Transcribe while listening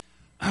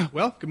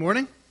Well, good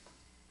morning.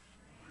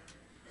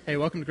 Hey,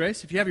 welcome to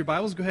Grace. If you have your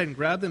Bibles, go ahead and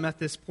grab them at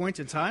this point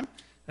in time.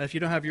 If you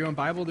don't have your own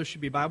Bible, there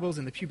should be Bibles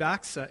in the pew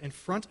backs in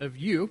front of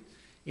you.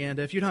 And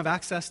if you don't have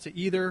access to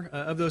either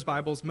of those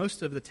Bibles,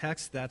 most of the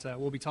text that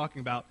we'll be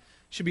talking about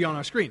should be on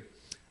our screen.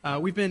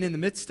 We've been in the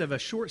midst of a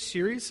short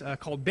series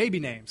called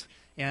Baby Names.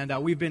 And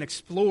we've been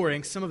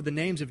exploring some of the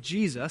names of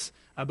Jesus,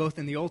 both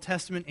in the Old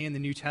Testament and the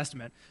New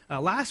Testament.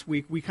 Last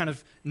week, we kind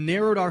of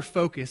narrowed our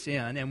focus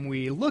in, and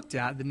we looked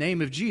at the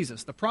name of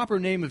Jesus, the proper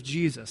name of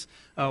Jesus.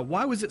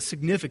 Why was it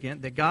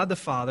significant that God the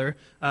Father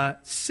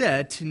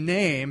said to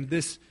name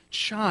this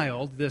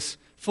child, this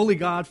fully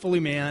God, fully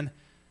man,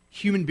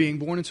 human being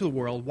born into the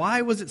world?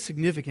 Why was it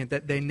significant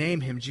that they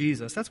name him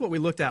Jesus? That's what we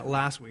looked at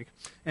last week.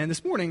 And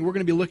this morning, we're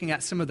going to be looking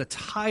at some of the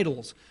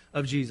titles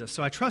of Jesus.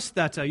 So I trust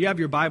that you have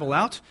your Bible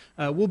out.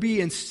 We'll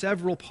be in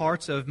several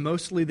parts of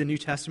mostly the New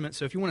Testament.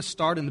 So if you want to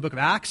start in the book of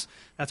Acts,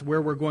 that's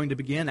where we're going to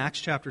begin, Acts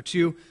chapter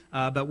 2.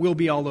 But we'll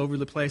be all over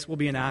the place. We'll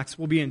be in Acts.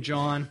 We'll be in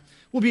John.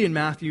 We'll be in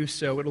Matthew,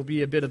 so it'll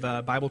be a bit of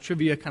a Bible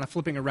trivia, kind of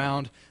flipping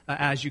around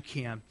as you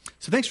can.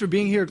 So thanks for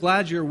being here.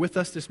 Glad you're with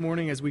us this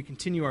morning as we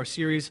continue our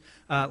series,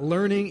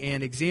 learning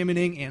and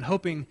examining and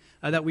hoping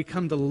that we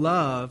come to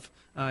love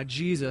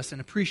Jesus and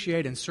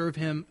appreciate and serve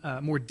him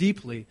more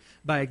deeply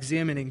by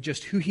examining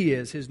just who he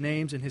is, his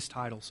names and his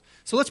titles.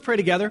 So let's pray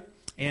together,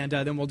 and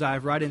then we'll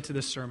dive right into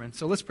this sermon.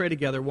 So let's pray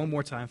together one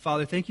more time.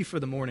 Father, thank you for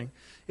the morning.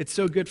 It's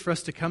so good for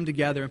us to come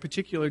together, in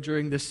particular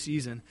during this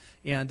season,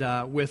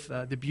 and with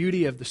the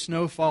beauty of the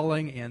snow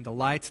falling and the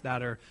lights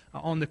that are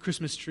on the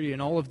Christmas tree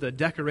and all of the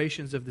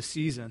decorations of the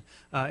season.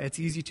 It's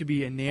easy to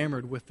be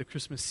enamored with the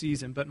Christmas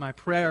season, but my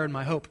prayer and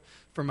my hope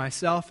for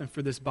myself and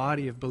for this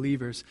body of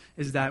believers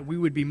is that we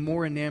would be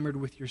more enamored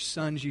with your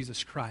Son,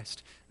 Jesus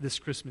Christ, this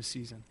Christmas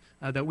season.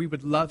 That we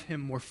would love him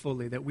more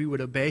fully, that we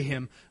would obey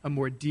him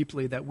more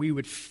deeply, that we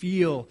would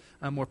feel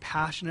more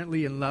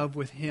passionately in love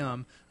with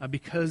him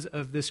because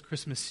of this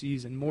Christmas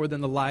season, more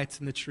than the lights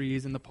and the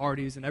trees and the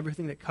parties and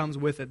everything that comes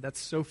with it. That's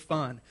so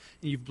fun.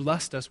 And you've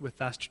blessed us with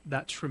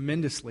that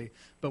tremendously.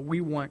 But we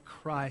want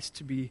Christ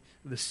to be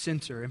the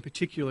center, in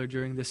particular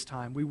during this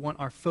time. We want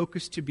our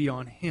focus to be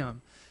on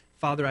him.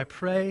 Father, I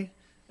pray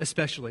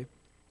especially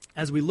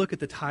as we look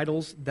at the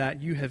titles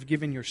that you have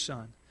given your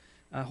Son.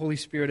 Holy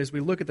Spirit, as we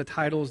look at the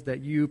titles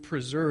that you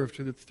preserve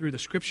through the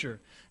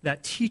Scripture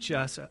that teach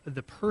us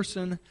the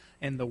person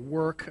and the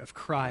work of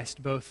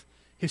Christ, both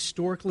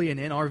historically and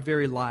in our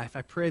very life,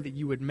 I pray that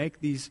you would make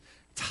these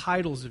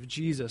titles of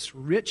Jesus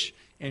rich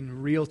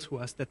and real to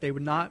us, that they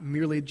would not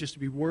merely just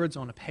be words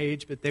on a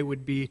page, but they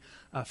would be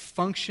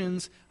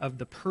functions of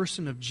the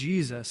person of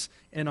Jesus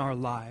in our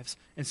lives.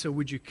 And so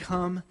would you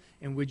come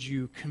and would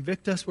you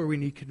convict us where we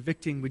need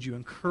convicting? Would you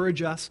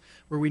encourage us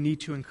where we need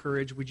to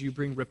encourage? Would you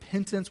bring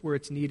repentance where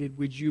it's needed?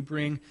 Would you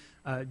bring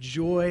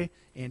joy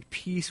and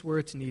peace where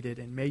it's needed?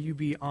 And may you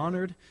be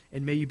honored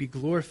and may you be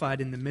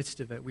glorified in the midst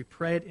of it. We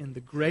pray it in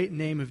the great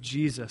name of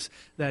Jesus,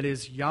 that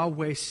is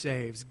Yahweh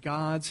saves,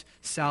 God's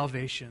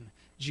salvation.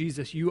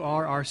 Jesus, you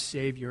are our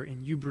Savior,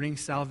 and you bring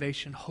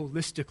salvation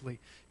holistically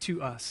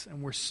to us,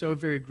 and we're so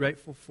very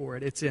grateful for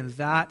it. It's in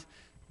that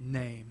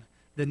name,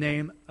 the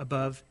name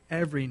above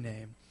every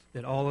name,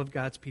 that all of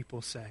God's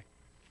people say,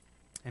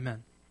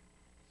 amen.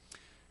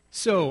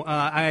 So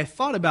I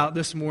thought about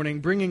this morning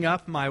bringing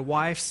up my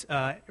wife's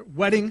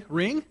wedding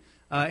ring,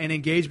 an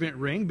engagement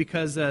ring,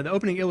 because the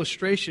opening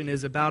illustration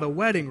is about a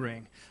wedding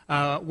ring.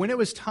 When it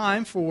was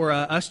time for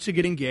us to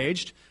get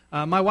engaged,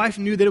 my wife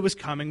knew that it was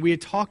coming. We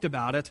had talked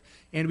about it,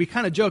 and we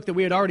kind of joked that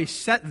we had already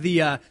set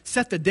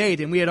the date,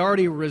 and we had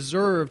already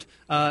reserved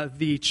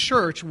the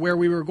church where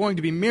we were going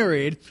to be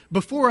married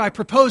before I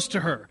proposed to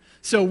her.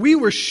 So we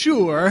were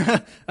sure,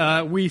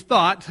 we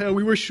thought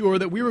we were sure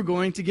that we were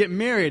going to get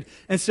married.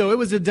 And so it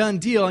was a done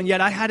deal, and yet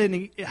I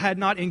had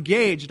not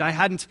engaged. I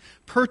hadn't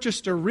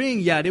purchased a ring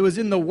yet. It was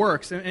in the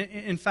works.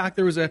 In fact,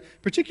 there was a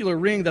particular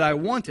ring that I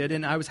wanted,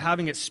 and I was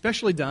having it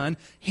specially done,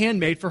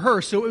 handmade for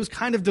her. So it was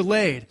kind of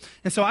delayed.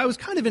 And so I was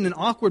kind of in an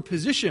awkward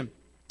position.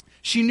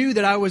 She knew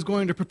that I was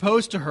going to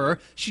propose to her.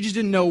 She just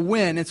didn't know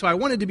when. And so I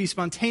wanted to be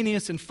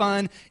spontaneous and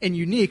fun and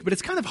unique. But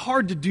it's kind of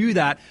hard to do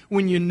that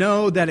when you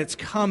know that it's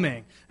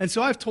coming. And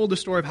so I've told the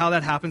story of how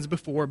that happens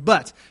before.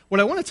 But what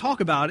I want to talk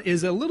about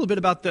is a little bit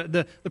about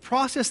the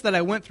process that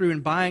I went through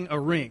in buying a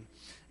ring.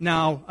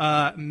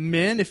 Now,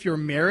 men, if you're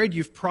married,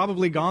 you've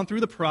probably gone through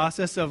the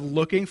process of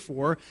looking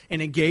for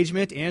an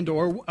engagement and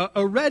or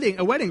a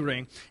wedding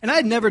ring. And I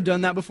had never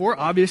done that before,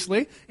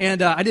 obviously,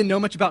 and I didn't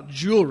know much about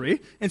jewelry.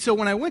 And so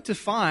when I went to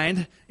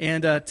find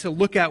and to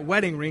look at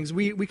wedding rings,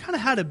 we kind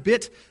of had a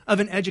bit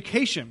of an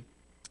education.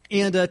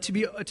 And to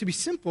be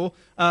simple,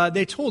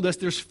 they told us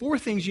there's 4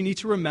 things you need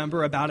to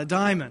remember about a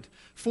diamond.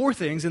 4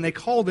 things, and they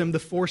call them the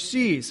 4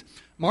 C's.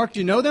 Mark,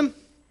 do you know them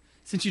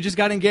since you just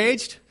got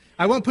engaged?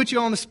 I won't put you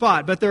on the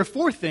spot, but there are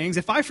 4 things.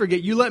 If I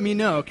forget, you let me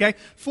know, okay?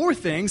 4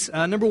 things.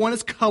 Number 1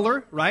 is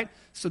color, right?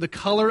 So the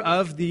color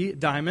of the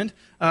diamond.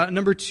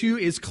 Number 2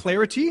 is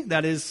clarity.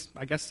 That is,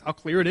 I guess, how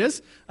clear it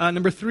is.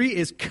 Number 3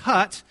 is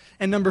cut.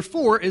 And number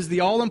 4 is the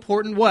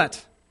all-important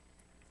what?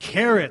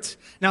 Carat.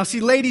 Now,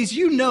 see, ladies,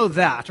 you know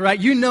that, right?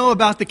 You know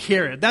about the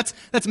carat. That's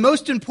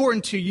most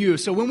important to you.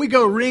 So when we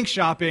go ring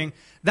shopping,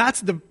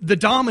 that's the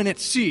dominant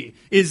C,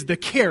 is the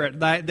carat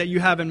that you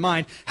have in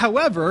mind.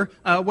 However,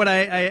 what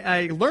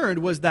I learned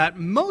was that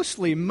most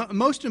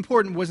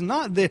important was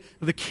not the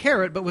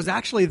carat, but was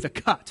actually the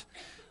cut.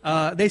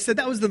 They said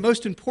that was the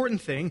most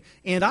important thing,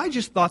 and I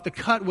just thought the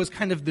cut was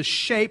kind of the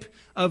shape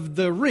of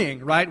the ring,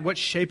 right? What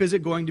shape is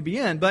it going to be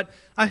in? But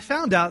I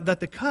found out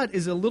that the cut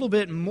is a little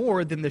bit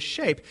more than the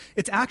shape.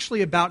 It's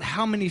actually about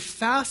how many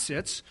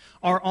facets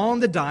are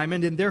on the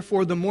diamond, and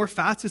therefore the more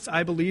facets,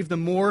 I believe, the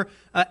more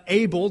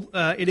able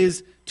it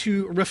is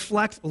to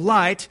reflect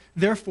light.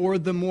 Therefore,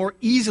 the more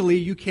easily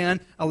you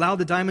can allow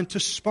the diamond to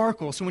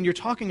sparkle. So when you're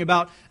talking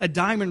about a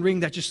diamond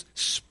ring that just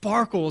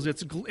sparkles,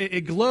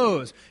 it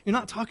glows, you're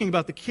not talking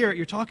about the carat,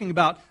 you're talking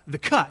about the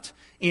cut.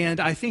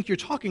 And I think you're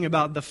talking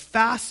about the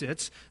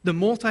facets, the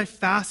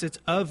multi-facets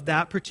of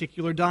that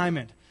particular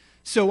diamond.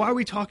 So why are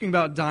we talking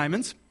about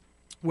diamonds?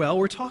 Well,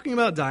 we're talking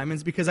about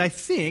diamonds because I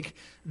think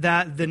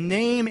that the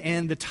name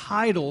and the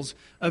titles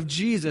of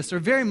Jesus are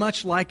very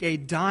much like a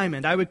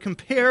diamond. I would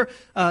compare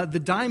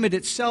the diamond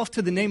itself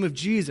to the name of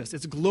Jesus.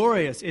 It's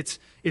glorious,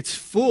 it's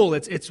full,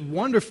 it's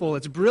wonderful,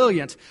 it's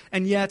brilliant,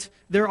 and yet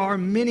there are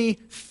many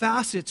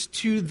facets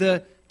to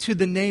the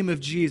name of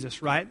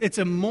Jesus, right? It's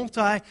a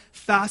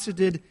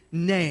multifaceted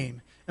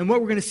name. And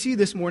what we're going to see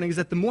this morning is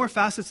that the more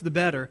facets, the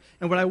better.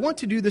 And what I want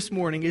to do this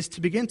morning is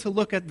to begin to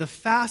look at the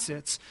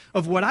facets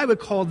of what I would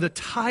call the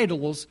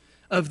titles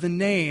of the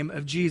name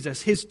of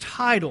Jesus. His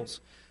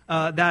titles,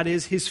 that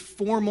is, his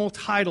formal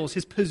titles,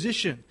 his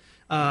position,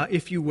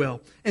 if you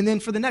will. And then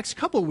for the next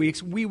couple of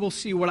weeks, we will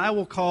see what I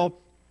will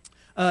call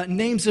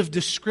names of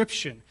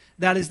description.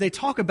 That is, they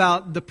talk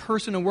about the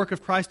person and work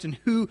of Christ and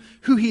who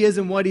he is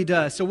and what he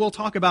does. So we'll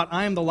talk about,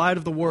 I am the light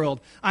of the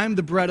world. I am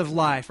the bread of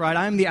life, right?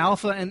 I am the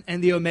Alpha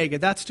and the Omega.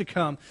 That's to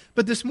come.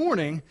 But this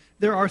morning,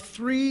 there are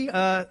three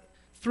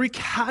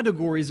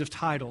categories of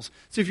titles.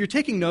 So if you're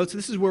taking notes,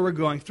 this is where we're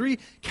going. 3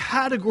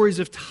 categories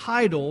of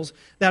titles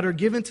that are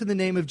given to the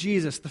name of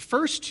Jesus. The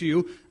first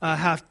 2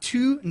 have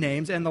 2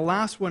 names, and the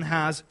last one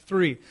has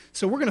 3.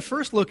 So we're going to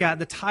first look at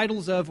the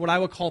titles of what I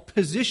would call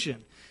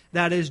position.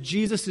 That is,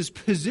 Jesus'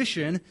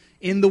 position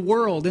in the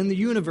world, in the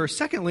universe.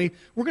 Secondly,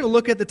 we're going to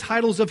look at the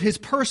titles of his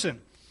person.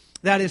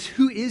 That is,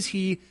 who is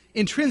he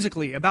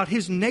intrinsically, about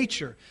his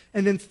nature.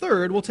 And then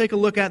third, we'll take a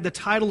look at the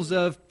titles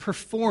of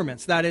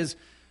performance. That is,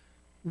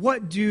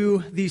 what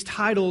do these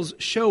titles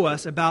show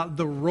us about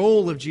the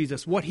role of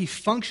Jesus, what he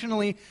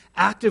functionally,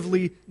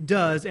 actively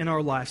does in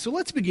our life? So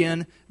let's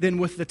begin then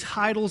with the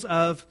titles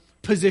of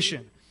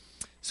position.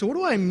 So what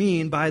do I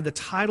mean by the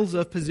titles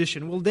of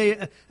position? Well,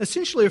 they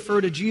essentially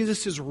refer to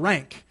Jesus'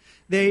 rank.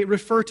 They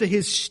refer to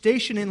his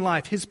station in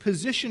life, his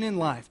position in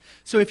life.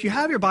 So if you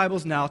have your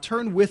Bibles now,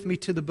 turn with me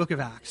to the book of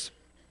Acts.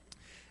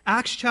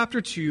 Acts chapter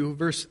 2,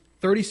 verse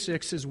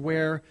 36 is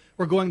where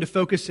we're going to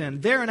focus in.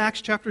 There in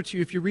Acts chapter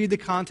 2, if you read the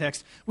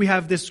context, we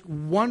have this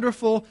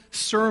wonderful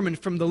sermon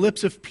from the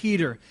lips of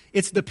Peter.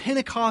 It's the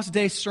Pentecost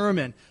Day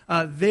sermon.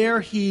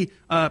 There he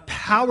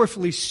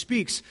powerfully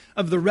speaks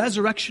of the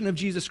resurrection of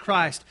Jesus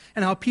Christ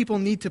and how people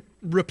need to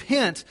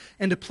repent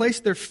and to place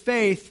their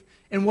faith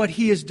in what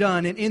he has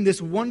done. And in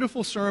this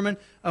wonderful sermon,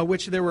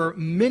 which there were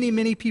many,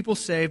 many people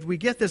saved, we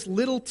get this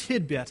little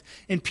tidbit.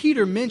 And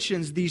Peter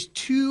mentions these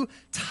 2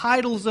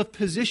 titles of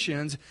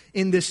positions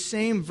in this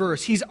same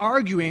verse. He's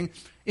arguing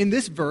in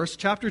this verse,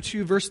 chapter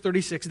 2, verse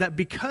 36, that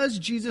because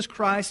Jesus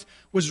Christ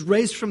was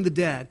raised from the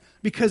dead,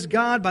 because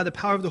God, by the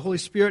power of the Holy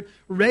Spirit,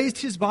 raised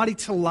his body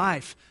to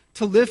life,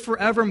 to live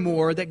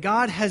forevermore, that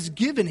God has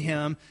given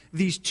him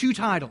these 2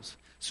 titles.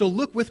 So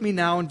look with me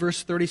now in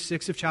verse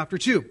 36 of chapter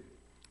 2.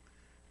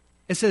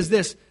 It says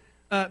this,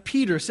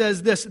 Peter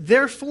says this,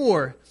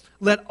 "Therefore,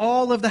 let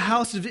all of the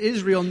house of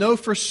Israel know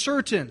for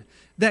certain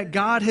that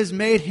God has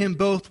made him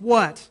both"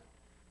 what?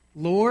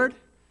 Lord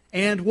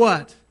and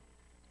what?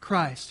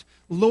 Christ.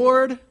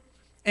 Lord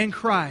and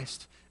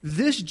Christ.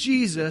 This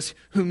Jesus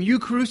whom you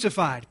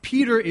crucified.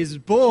 Peter is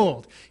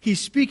bold. He's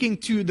speaking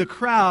to the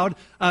crowd,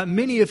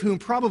 many of whom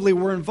probably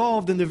were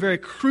involved in the very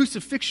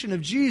crucifixion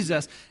of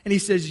Jesus. And he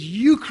says,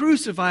 you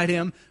crucified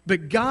him,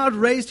 but God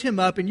raised him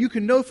up, and you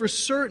can know for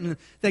certain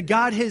that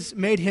God has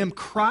made him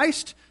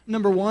Christ,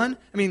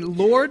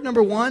 Lord,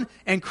 number 1,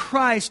 and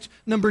Christ,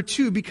 number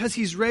 2, because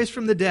he's raised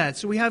from the dead.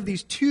 So we have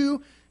these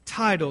 2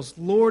 titles,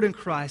 Lord and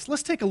Christ.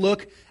 Let's take a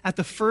look at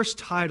the first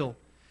title,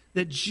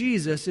 that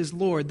Jesus is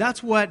Lord.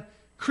 That's what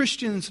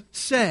Christians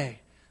say.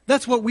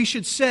 That's what we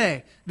should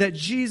say, that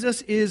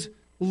Jesus is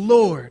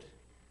Lord.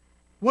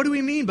 What do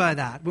we mean by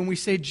that when we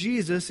say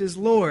Jesus is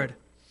Lord?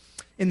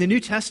 In the New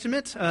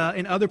Testament,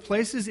 in other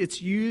places,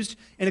 it's used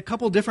in a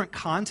couple different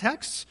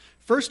contexts.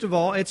 First of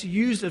all, it's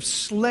used of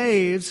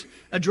slaves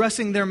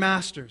addressing their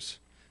masters.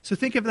 So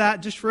think of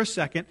that just for a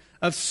second,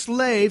 of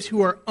slaves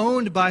who are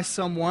owned by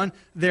someone.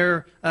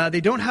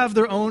 They don't have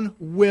their own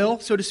will,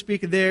 so to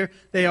speak.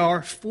 They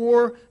are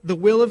for the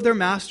will of their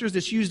masters.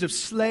 It's used of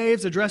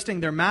slaves addressing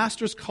their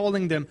masters,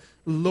 calling them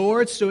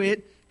Lord, so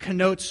it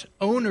connotes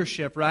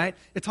ownership, right?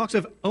 It talks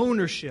of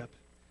ownership.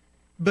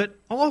 but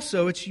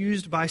also it's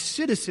used by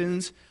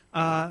citizens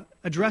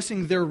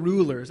addressing their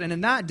rulers. And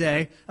in that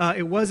day,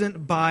 it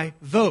wasn't by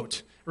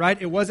vote,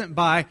 right? It wasn't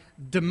by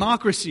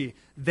democracy.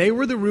 They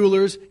were the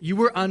rulers, you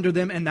were under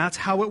them, and that's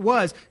how it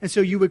was. And so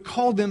you would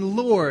call them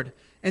Lord.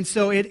 And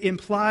so it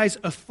implies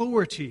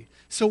authority.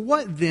 So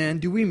what then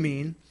do we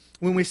mean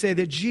when we say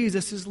that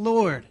Jesus is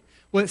Lord?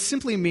 Well, it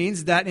simply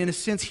means that, in a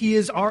sense, He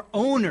is our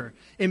owner.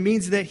 It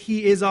means that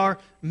He is our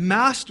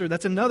master.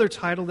 That's another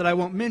title that I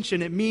won't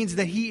mention. It means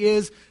that He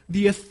is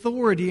the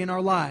authority in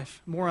our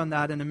life. More on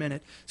that in a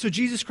minute. So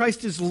Jesus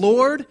Christ is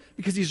Lord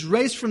because He's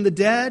raised from the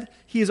dead.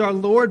 He is our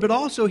Lord, but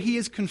also He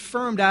is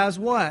confirmed as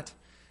what?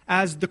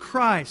 As the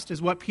Christ,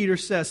 is what Peter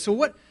says. So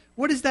what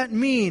does that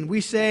mean?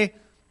 We say,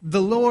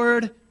 the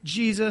Lord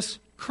Jesus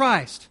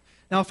Christ.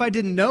 Now, if I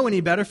didn't know any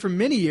better, for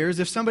many years,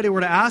 if somebody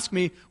were to ask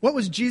me, what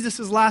was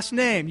Jesus' last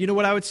name? You know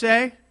what I would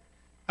say?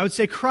 I would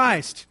say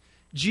Christ.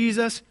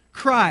 Jesus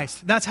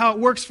Christ. That's how it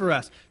works for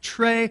us.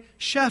 Trey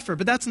Sheffer.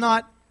 But that's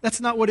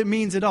not what it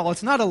means at all.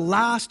 It's not a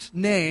last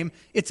name.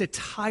 It's a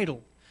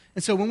title.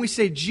 And so when we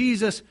say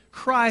Jesus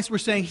Christ, we're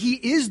saying He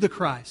is the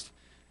Christ.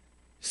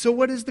 So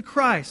what is the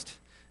Christ?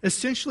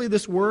 Essentially,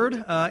 this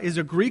word is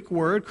a Greek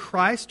word,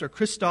 Christ or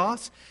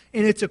Christos,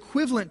 and it's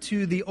equivalent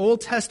to the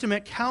Old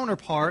Testament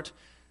counterpart,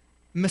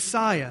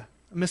 Messiah.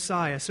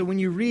 So when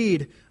you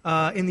read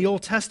in the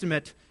Old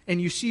Testament and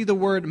you see the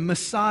word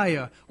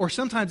Messiah, or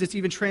sometimes it's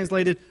even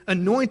translated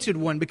anointed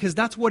one, because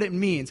that's what it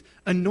means,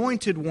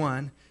 anointed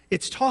one,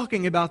 it's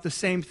talking about the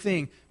same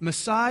thing.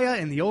 Messiah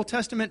in the Old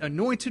Testament,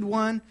 anointed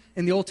one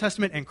in the Old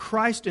Testament, and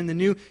Christ in the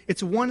New.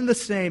 It's one and the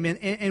same.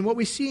 And what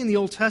we see in the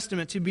Old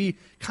Testament, to be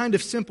kind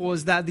of simple,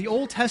 is that the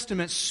Old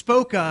Testament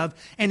spoke of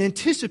and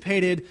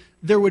anticipated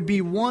there would be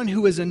one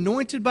who is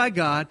anointed by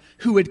God,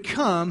 who would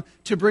come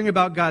to bring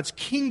about God's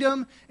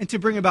kingdom and to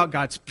bring about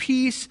God's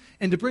peace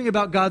and to bring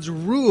about God's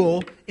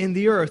rule in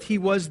the earth. He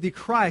was the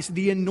Christ,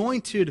 the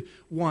anointed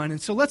one.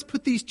 And so let's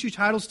put these two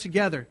titles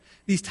together,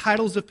 these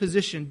titles of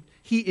position.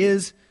 He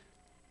is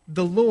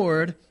the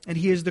Lord and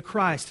He is the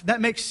Christ.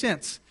 That makes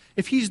sense.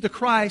 If He's the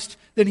Christ,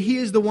 then He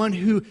is the one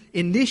who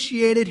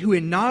initiated, who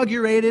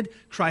inaugurated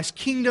Christ's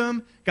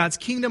kingdom, God's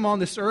kingdom on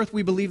this earth.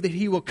 We believe that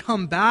He will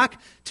come back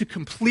to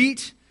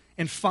complete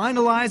and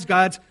finalize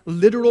God's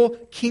literal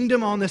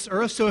kingdom on this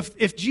earth. So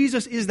if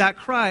Jesus is that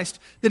Christ,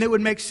 then it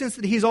would make sense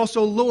that He's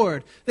also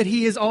Lord, that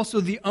He is also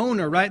the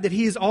owner, right? That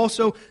He is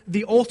also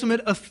the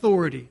ultimate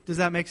authority. Does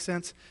that make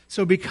sense?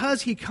 So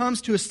because He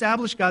comes to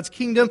establish God's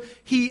kingdom,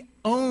 He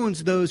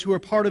owns those who are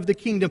part of the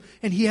kingdom,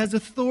 and He has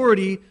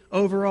authority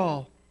over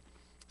all.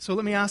 So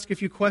let me ask a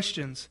few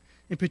questions,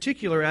 in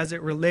particular as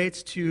it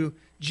relates to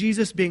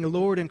Jesus being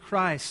Lord and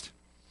Christ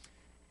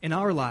in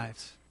our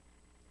lives.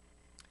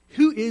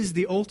 Who is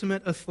the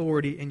ultimate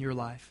authority in your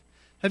life?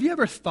 Have you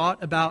ever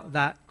thought about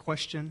that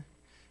question?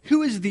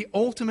 Who is the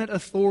ultimate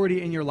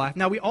authority in your life?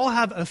 Now, we all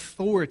have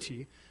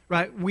authority,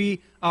 right?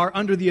 We are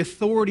under the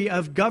authority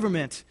of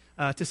government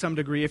to some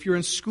degree. If you're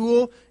in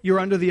school, you're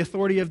under the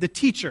authority of the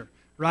teacher,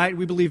 right?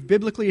 We believe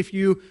biblically if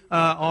you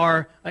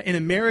are in a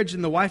marriage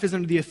and the wife is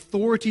under the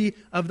authority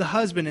of the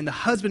husband and the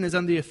husband is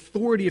under the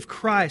authority of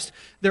Christ,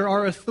 there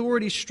are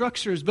authority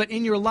structures. But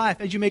in your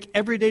life, as you make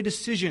everyday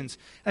decisions,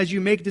 as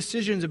you make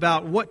decisions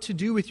about what to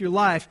do with your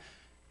life,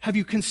 have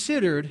you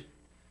considered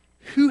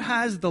who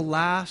has the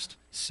last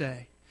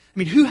say? I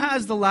mean, who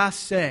has the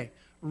last say,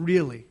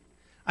 really?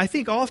 I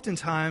think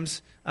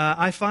oftentimes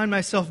I find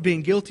myself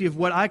being guilty of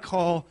what I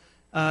call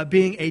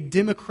being a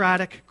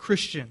democratic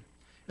Christian.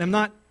 And I'm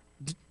not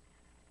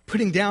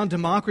putting down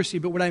democracy,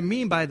 but what I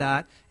mean by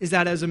that is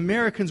that as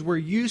Americans, we're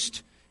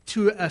used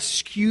to a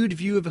skewed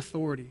view of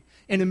authority.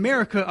 In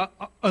America,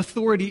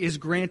 authority is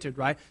granted,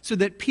 right? So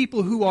that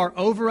people who are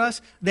over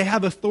us, they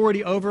have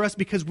authority over us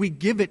because we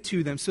give it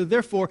to them. So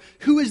therefore,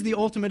 who is the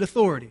ultimate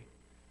authority?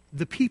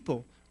 The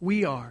people.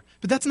 We are.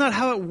 But that's not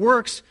how it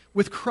works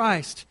with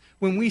Christ.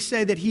 When we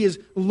say that He is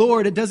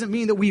Lord, it doesn't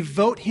mean that we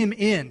vote Him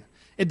in.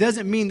 It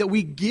doesn't mean that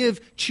we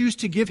choose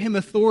to give Him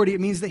authority.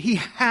 It means that He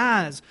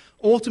has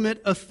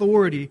ultimate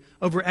authority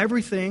over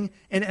everything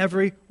and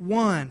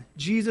everyone.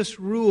 Jesus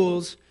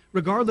rules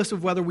regardless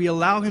of whether we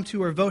allow Him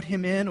to or vote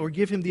Him in or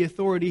give Him the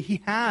authority.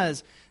 He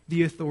has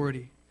the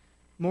authority.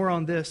 More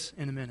on this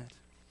in a minute.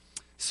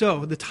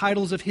 So, the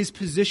titles of His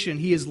position.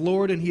 He is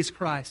Lord and He is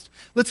Christ.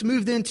 Let's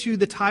move then to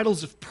the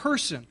titles of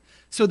person.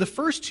 So the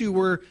first two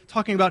were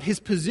talking about His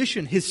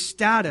position, His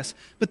status.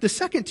 But the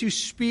second two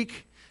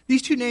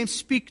these two names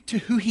speak to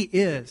who He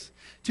is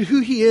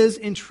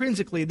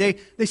intrinsically.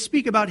 They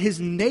speak about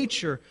His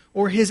nature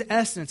or His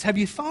essence. Have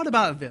you thought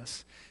about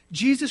this?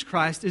 Jesus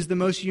Christ is the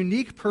most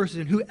unique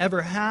person who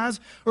ever has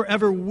or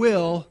ever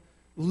will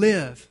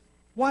live.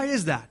 Why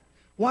is that?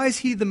 Why is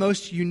He the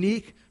most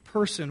unique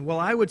person? Well,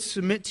 I would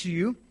submit to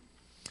you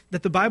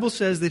that the Bible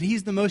says that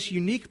He's the most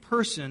unique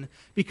person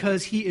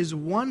because He is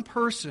one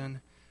person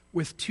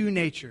with two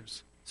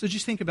natures. So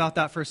just think about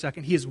that for a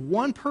second. He is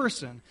one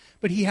person,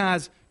 but He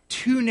has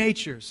two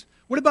natures.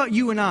 What about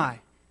you and I?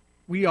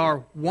 We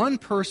are one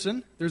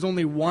person. There's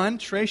only one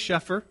Trey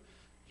Sheffer.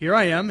 Here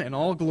I am in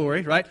all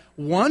glory, right?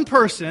 One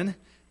person,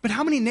 But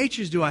how many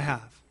natures do I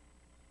have?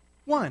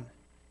 One.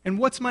 And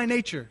what's my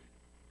nature?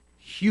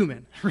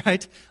 Human,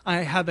 right? I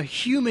have a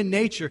human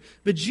nature.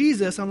 But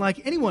Jesus,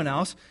 unlike anyone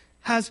else,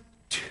 has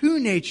two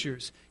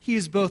natures. He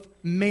is both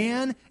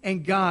man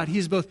and God. He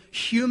is both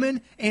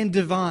human and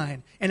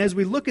divine. And as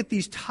we look at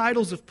these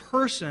titles of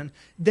person,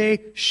 they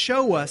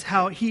show us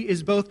how he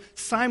is both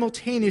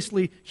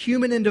simultaneously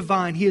human and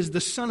divine. He is the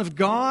Son of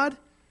God,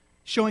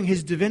 showing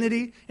his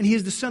divinity, and he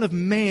is the Son of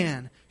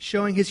Man,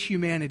 showing his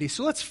humanity.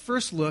 So let's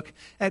first look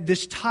at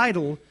this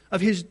title of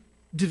his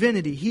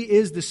divinity. He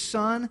is the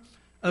Son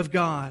of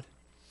God.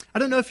 I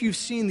don't know if you've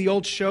seen the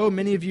old show.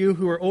 Many of you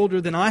who are older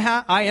than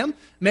I am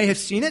may have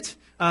seen it.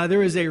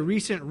 There is a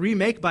recent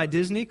remake by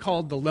Disney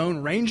called The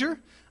Lone Ranger.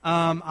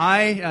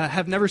 I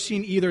have never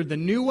seen either the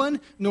new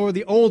one nor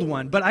the old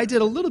one, but I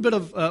did a little bit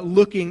of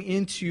looking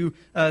into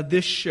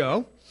this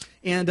show,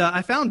 and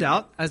I found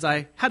out, as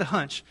I had a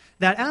hunch,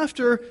 that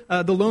after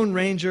the Lone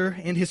Ranger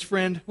and his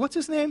friend, what's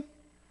his name?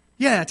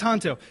 Yeah,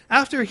 Tonto.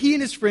 After he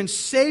and his friends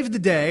saved the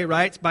day,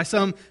 right, by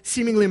some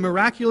seemingly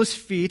miraculous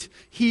feat,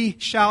 he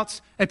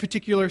shouts a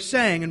particular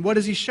saying. And what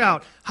does he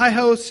shout?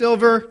 Hi-ho,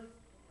 silver,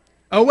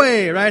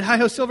 away, right?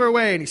 Hi-ho, silver,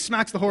 away. And he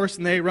smacks the horse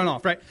and they run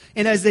off, right?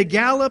 And as they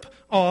gallop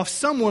off,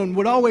 someone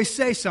would always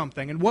say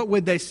something. And what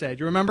would they say? Do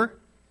you remember?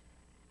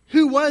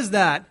 Who was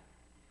that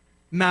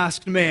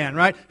masked man,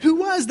 right? Who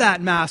was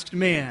that masked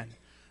man?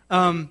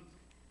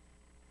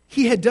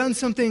 He had done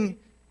something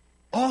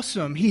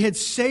awesome. He had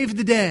saved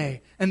the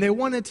day. And they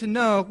wanted to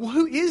know, well,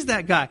 who is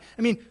that guy?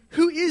 I mean,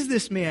 who is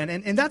this man?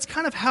 And that's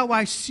kind of how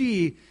I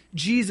see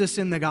Jesus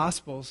in the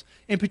Gospels,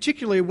 and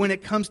particularly when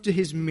it comes to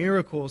his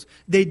miracles.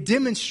 They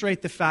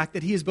demonstrate the fact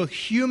that he is both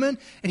human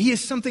and he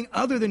is something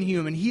other than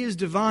human. He is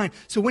divine.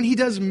 So when he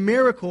does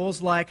miracles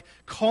like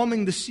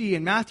calming the sea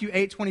in Matthew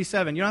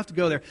 8:27, you don't have to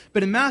go there,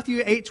 but in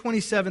Matthew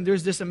 8:27,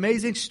 there's this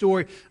amazing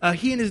story.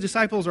 He and his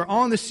disciples are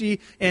on the sea,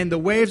 and the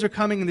waves are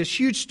coming in this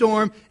huge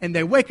storm, and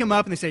they wake him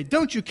up, and they say,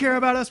 don't you care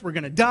about us? We're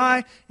going to die.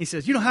 And he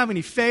says, you don't have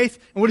any faith.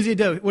 And what does he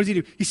do? What does he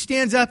do? He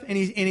stands up, and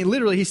he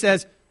literally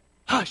says,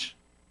 hush.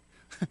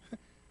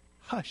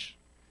 Hush.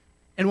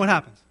 And what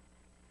happens?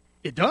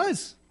 It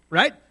does,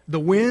 right? The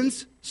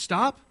winds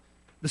stop.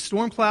 The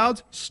storm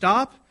clouds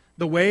stop.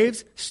 The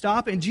waves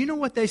stop. And do you know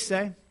what they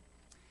say?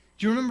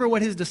 Do you remember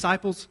what his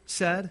disciples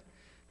said?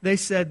 They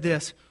said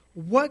this,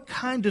 what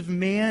kind of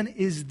man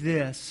is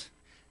this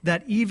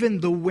that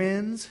even the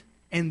winds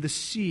and the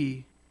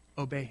sea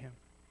obey him?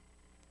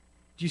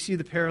 Do you see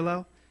the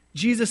parallel?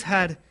 Jesus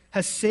has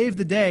saved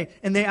the day,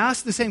 and they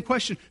asked the same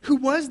question. Who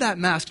was that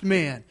masked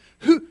man?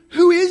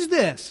 Who is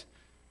this?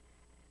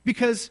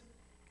 Because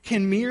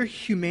can mere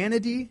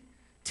humanity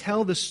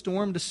tell the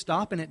storm to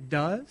stop, and it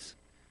does?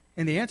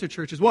 And the answer,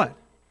 church, is what?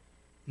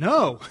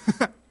 No.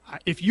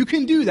 If you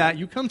can do that,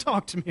 you come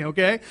talk to me,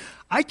 okay?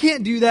 I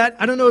can't do that.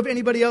 I don't know of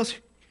anybody else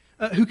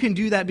who can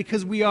do that,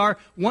 because we are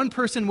one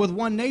person with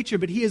one nature,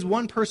 but he is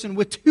one person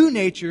with two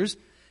natures,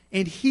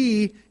 and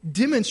he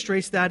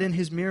demonstrates that in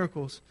his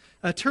miracles.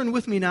 Turn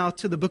with me now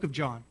to the book of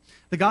John.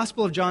 The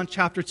Gospel of John,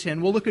 chapter 10.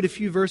 We'll look at a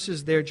few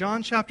verses there.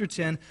 John, chapter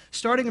 10,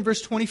 starting in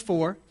verse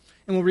 24.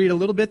 And we'll read a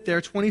little bit there,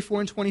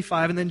 24 and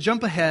 25, and then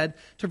jump ahead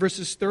to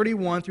verses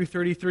 31 through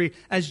 33.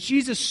 As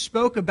Jesus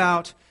spoke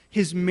about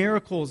his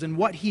miracles and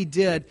what he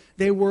did,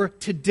 they were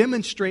to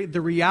demonstrate the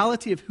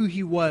reality of who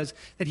he was,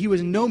 that he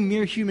was no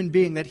mere human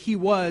being, that he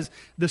was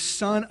the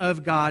Son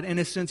of God. In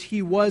a sense,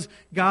 he was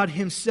God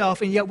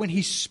himself. And yet when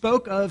he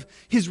spoke of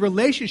his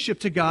relationship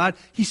to God,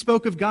 he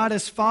spoke of God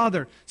as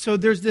Father. So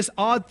there's this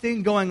odd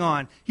thing going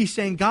on. He's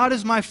saying, God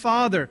is my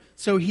Father.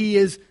 So he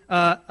is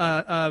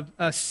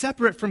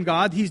separate from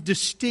God. He's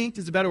distinct,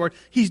 is a better word.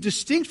 He's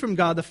distinct from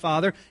God the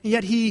Father, and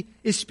yet he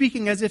is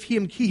speaking as if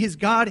he is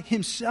God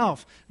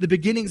himself, the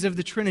beginnings of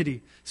the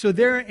Trinity. So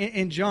there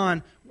in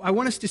John, I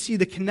want us to see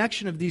the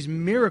connection of these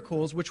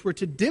miracles, which were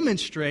to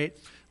demonstrate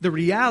the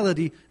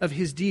reality of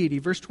his deity.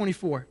 Verse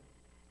 24.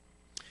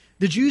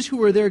 The Jews who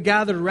were there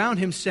gathered around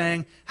him,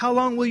 saying, how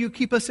long will you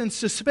keep us in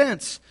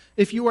suspense?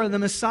 If you are the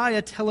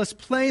Messiah, tell us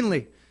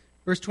plainly.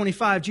 Verse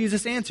 25,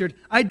 Jesus answered,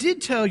 I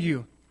did tell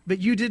you, but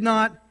you did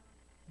not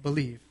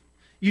believe.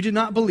 You did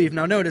not believe.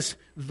 Now notice,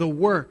 the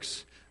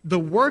works. The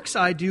works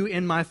I do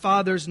in my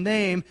Father's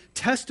name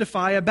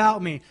testify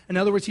about me. In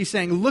other words, he's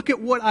saying, look at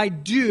what I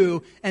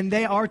do, and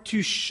they are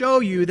to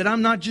show you that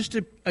I'm not just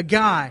a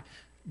guy.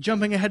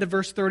 Jumping ahead to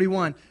verse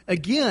 31.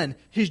 Again,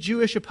 his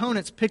Jewish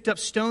opponents picked up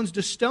stones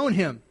to stone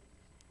him.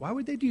 Why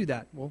would they do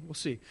that? Well, we'll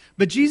see.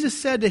 But Jesus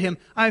said to him,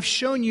 I have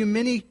shown you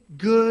many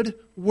good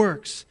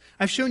works.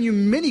 I've shown you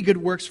many good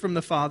works from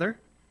the Father.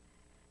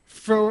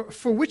 For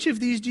which of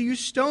these do you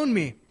stone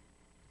me?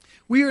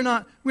 We're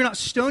not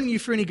stoning you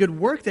for any good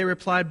work, they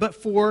replied, but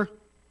for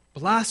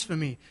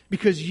blasphemy.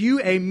 Because you,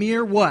 a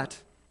mere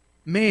what?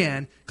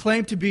 Man,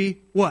 claim to be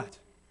what?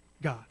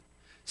 God.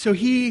 So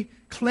he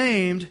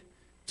claimed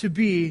to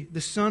be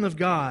the Son of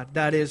God.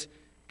 That is,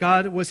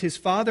 God was his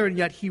Father, and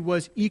yet he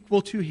was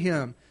equal to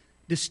him.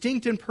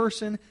 Distinct in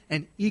person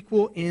and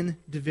equal in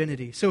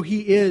divinity. So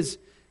he is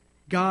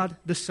God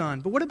the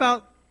Son. But what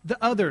about the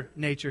other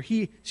nature.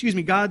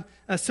 God,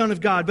 Son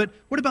of God. But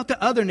what about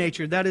the other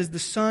nature? That is the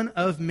Son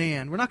of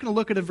Man. We're not going to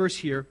look at a verse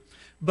here,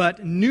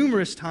 but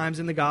numerous times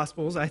in the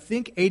Gospels, I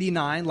think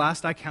 89,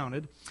 last I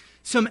counted,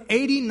 some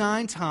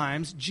 89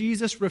 times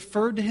Jesus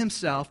referred to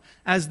himself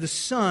as the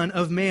Son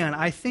of Man.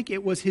 I think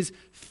it was his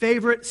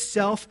favorite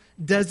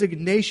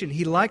self-designation.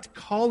 He liked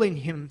calling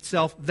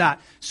himself that.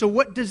 So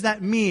what does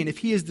that mean? If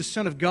he is the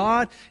Son of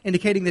God,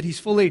 indicating that he's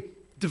fully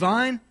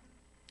divine,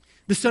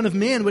 the Son of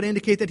Man would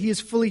indicate that he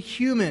is fully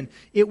human.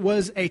 It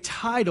was a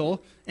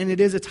title, and it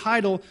is a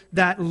title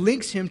that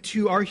links him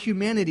to our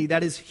humanity.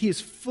 That is, he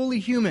is fully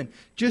human,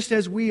 just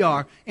as we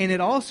are. And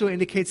it also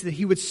indicates that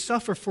he would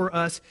suffer for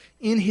us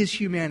in his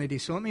humanity.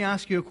 So let me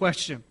ask you a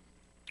question.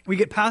 We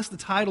get past the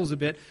titles a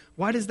bit.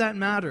 Why does that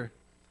matter?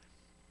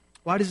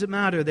 Why does it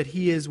matter that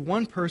he is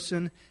one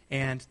person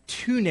and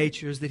two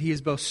natures, that he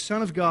is both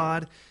Son of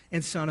God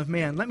and Son of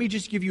Man? Let me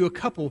just give you a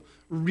couple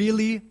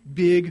really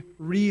big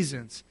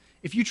reasons.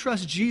 If you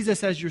trust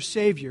Jesus as your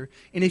Savior,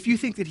 and if you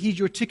think that he's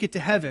your ticket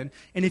to heaven,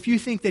 and if you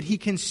think that he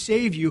can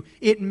save you,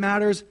 it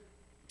matters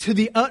to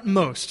the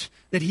utmost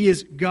that he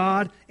is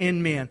God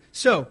and man.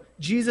 So,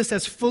 Jesus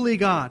as fully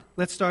God.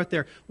 Let's start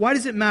there. Why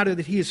does it matter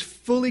that he is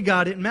fully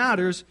God? It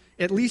matters,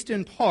 at least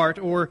in part,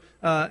 or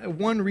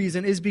one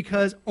reason, is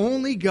because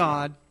only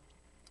God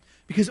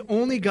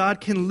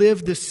can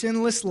live the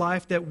sinless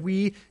life that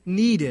we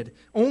needed.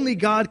 Only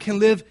God can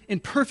live in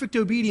perfect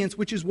obedience,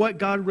 which is what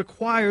God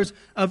requires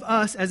of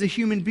us as a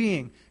human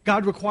being.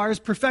 God requires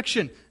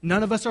perfection.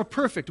 None of us are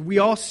perfect. We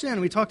all sin.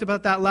 We talked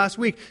about that last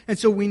week. And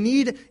so we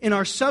need in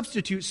our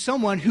substitute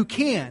someone who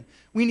can.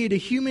 We need a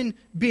human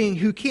being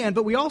who can,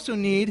 but we also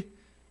need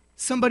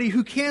somebody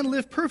who can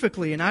live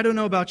perfectly. And I don't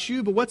know about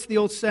you, but what's the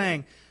old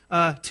saying?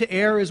 To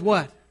err is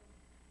what?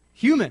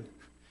 Human.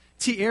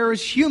 To err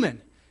is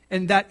human.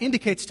 And that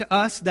indicates to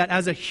us that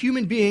as a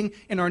human being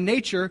in our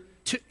nature,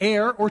 to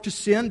err or to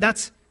sin,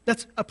 that's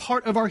a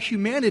part of our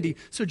humanity.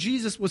 So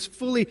Jesus was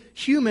fully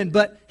human,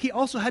 but he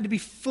also had to be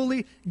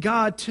fully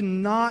God to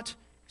not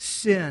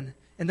sin.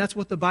 And that's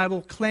what the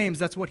Bible claims.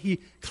 That's what he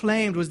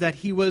claimed, was that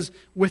he was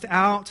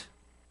without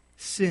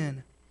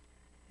sin.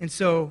 And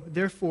so,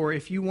 therefore,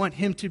 if you want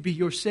him to be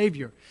your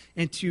Savior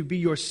and to be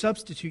your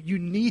substitute, you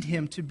need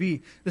him to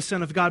be the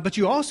Son of God. But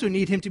you also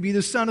need him to be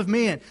the Son of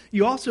Man.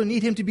 You also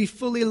need him to be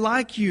fully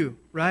like you,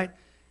 right?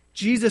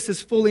 Jesus as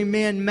fully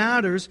man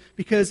matters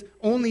because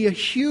only a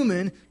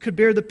human could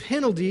bear the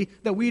penalty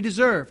that we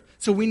deserve.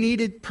 So we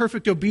needed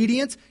perfect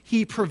obedience.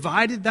 He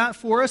provided that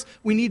for us.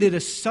 We needed a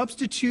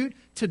substitute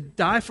to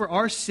die for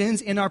our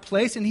sins in our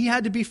place, and he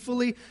had to be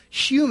fully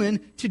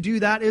human to do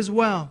that as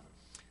well.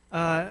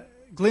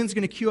 Glenn's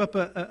going to cue up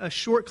a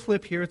short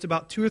clip here. It's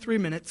about 2 or 3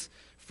 minutes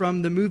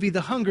from the movie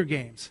The Hunger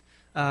Games.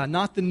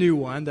 Not the new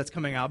one that's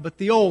coming out, but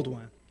the old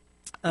one.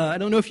 I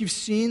don't know if you've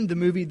seen the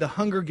movie The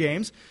Hunger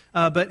Games,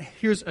 but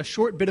here's a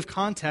short bit of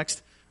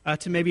context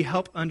to maybe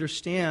help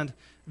understand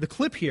the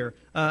clip here.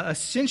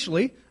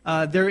 Essentially,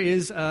 there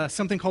is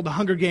something called the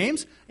Hunger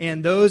Games,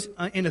 and those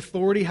in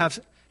authority have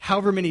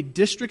however many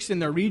districts in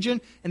their region,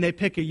 and they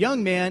pick a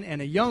young man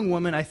and a young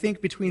woman, I think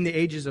between the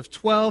ages of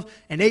 12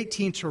 and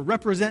 18, to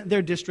represent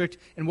their district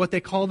in what they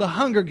call the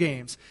Hunger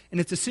Games. And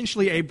it's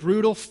essentially a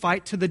brutal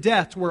fight to the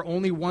death where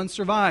only one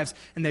survives.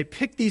 And they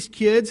pick these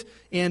kids,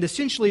 and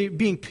essentially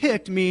being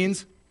picked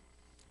means,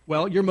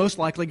 well, you're most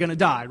likely going to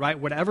die, right?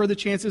 Whatever the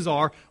chances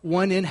are,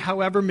 one in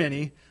however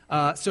many.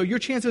 So your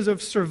chances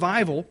of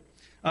survival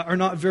are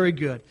not very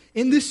good.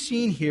 In this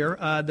scene here,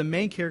 the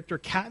main character,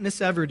 Katniss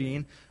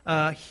Everdeen,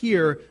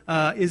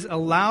 is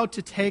allowed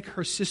to take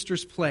her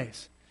sister's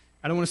place.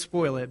 I don't want to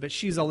spoil it, but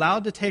she's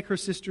allowed to take her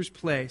sister's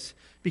place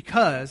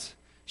because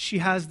she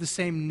has the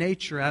same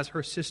nature as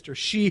her sister.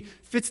 She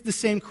fits the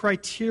same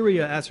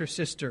criteria as her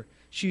sister.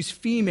 She's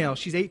female.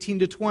 She's 18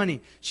 to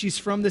 20. She's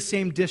from the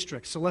same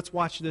district. So let's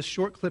watch this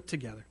short clip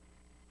together.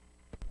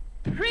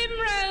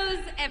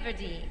 Primrose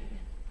Everdeen.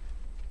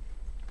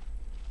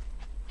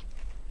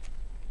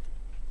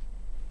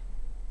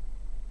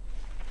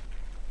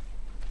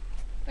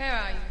 Where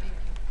are you,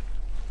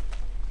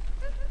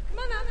 dear? Come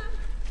on up.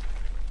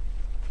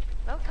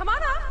 Well, come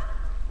on up.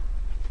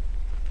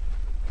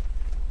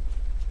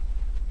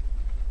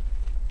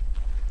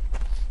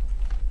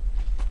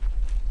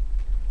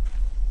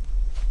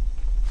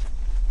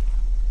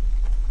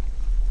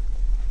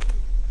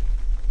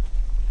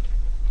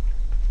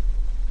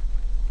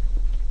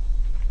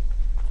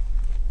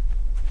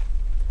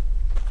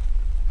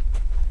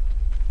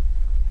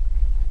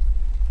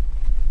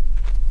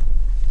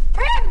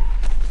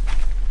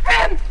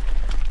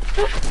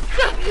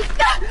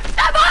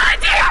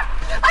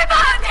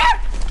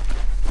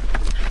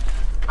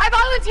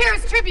 Volunteer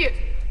as tribute.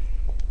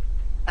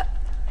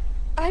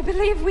 I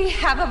believe we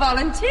have a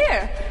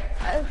volunteer.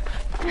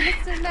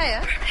 Mr.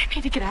 Mayor. You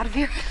need to get out of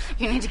here.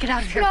 You need to get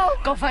out of here. No.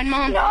 Go find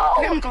Mom. No.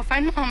 Grim, go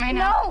find Mom right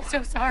now. No.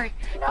 So sorry.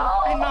 No.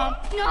 Go find Mom.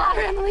 No.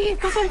 Grim, leave.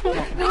 Go find Mom.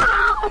 No.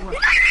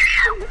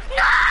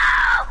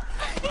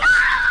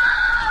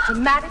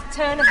 Dramatic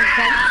turn of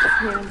events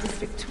here in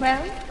District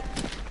 12.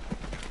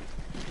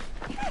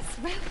 Yes,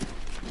 well,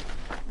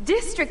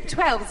 District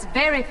 12's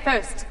very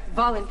first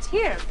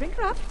volunteer. Bring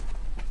her up.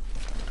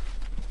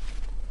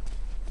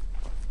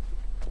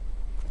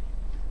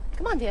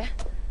 Come on, dear.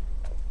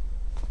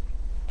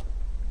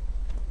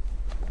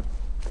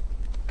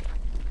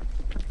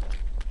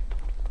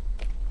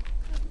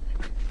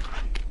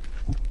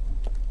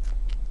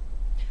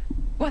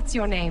 What's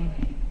your name?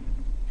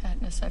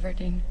 Katniss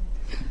Everdeen.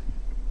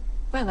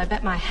 Well, I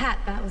bet my hat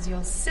that was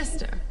your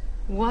sister,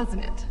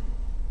 wasn't it?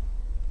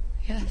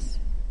 Yes.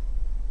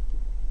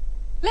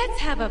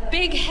 Let's have a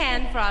big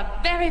hand for our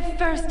very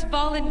first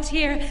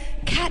volunteer,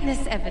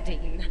 Katniss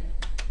Everdeen.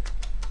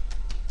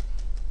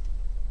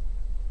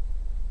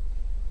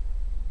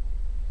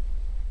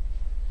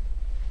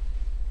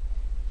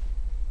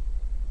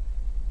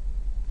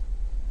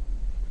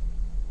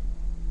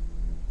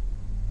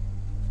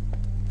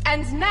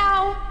 And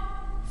now,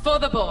 for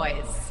the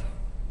boys.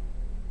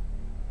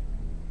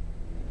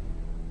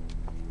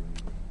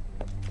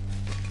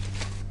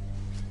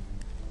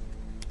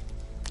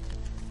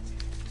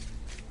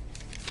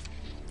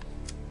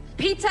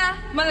 Peter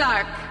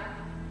Malark.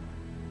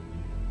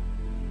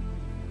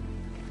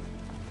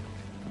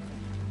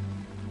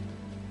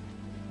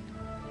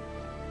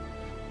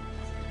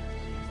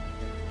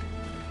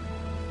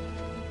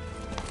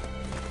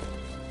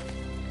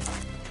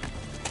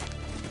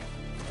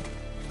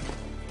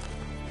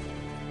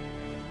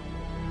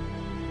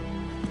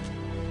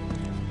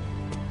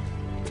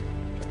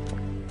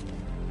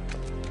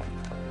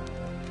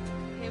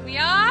 Here we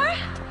are.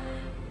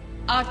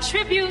 Our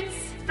tributes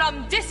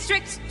from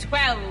District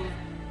 12.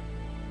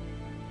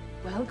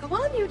 Well, go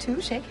on, you two.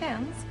 Shake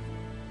hands.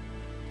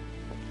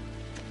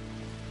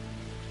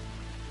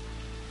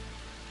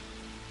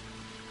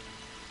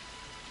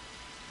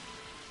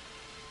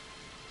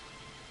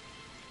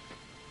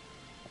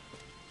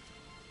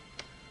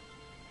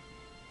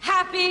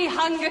 Happy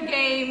Hunger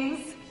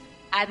Games,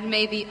 and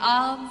may the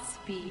odds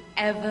be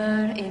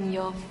ever in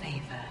your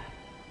favor.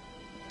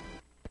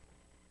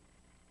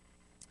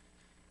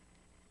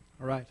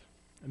 All right.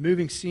 A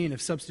moving scene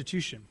of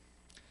substitution.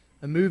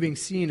 A moving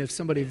scene of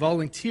somebody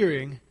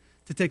volunteering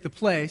to take the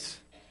place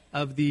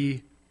of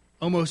the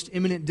almost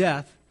imminent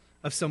death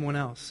of someone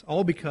else,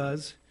 all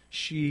because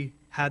she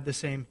had the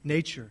same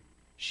nature.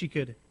 She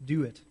could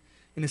do it.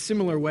 In a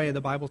similar way, the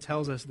Bible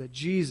tells us that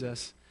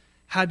Jesus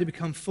had to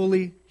become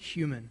fully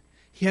human.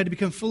 He had to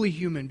become fully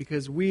human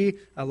because we,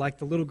 like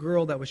the little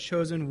girl that was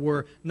chosen,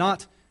 were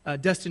not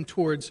destined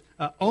towards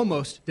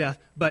almost death,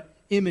 but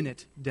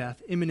imminent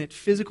death, imminent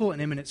physical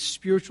and imminent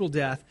spiritual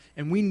death,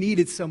 and we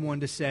needed someone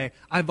to say,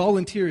 I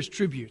volunteer as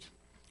tribute.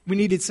 We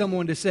needed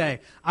someone to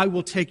say, I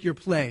will take your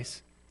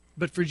place.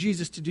 But for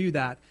Jesus to do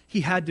that,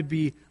 he had to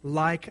be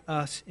like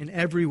us in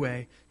every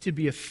way to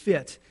be a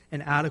fit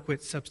and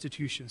adequate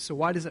substitution. So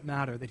why does it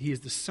matter that he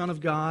is the Son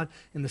of God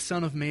and the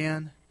Son of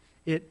Man?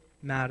 It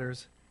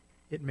matters.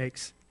 It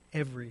makes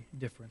every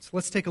difference.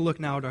 Let's take a look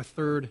now at our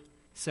third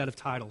set of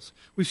titles.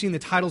 We've seen the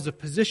titles of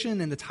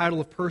position and the title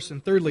of person.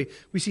 Thirdly,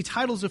 we see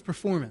titles of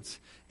performance.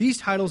 These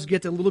titles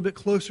get a little bit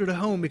closer to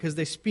home because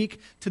they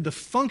speak to the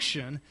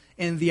function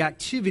and the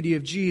activity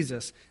of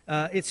Jesus.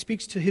 It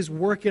speaks to his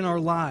work in our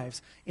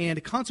lives.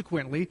 And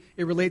consequently,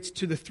 it relates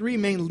to the three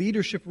main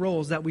leadership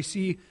roles that we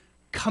see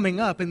coming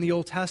up in the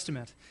Old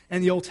Testament.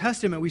 In the Old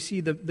Testament, we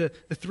see the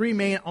three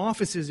main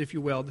offices, if you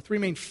will, the three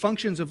main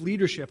functions of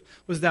leadership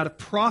was that of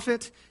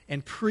prophet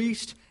and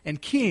priest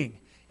and king.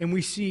 And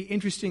we see,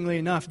 interestingly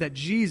enough, that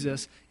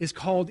Jesus is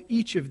called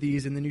each of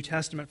these in the New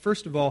Testament.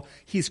 First of all,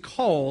 he's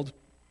called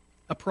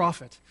a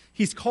prophet.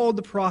 He's called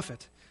the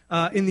prophet.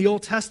 In the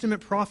Old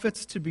Testament,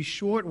 prophets, to be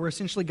short, were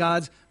essentially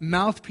God's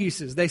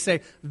mouthpieces. They say,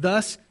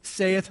 thus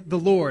saith the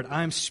Lord.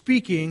 I'm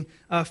speaking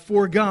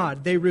for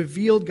God. They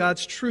revealed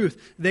God's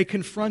truth. They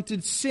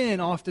confronted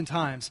sin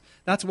oftentimes.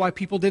 That's why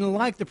people didn't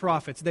like the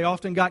prophets. They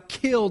often got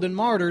killed and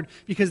martyred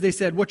because they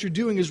said, what you're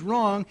doing is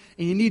wrong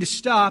and you need to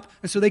stop.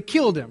 And so they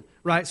killed him.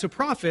 Right? So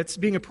prophets,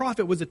 being a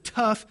prophet was a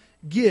tough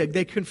gig.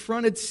 They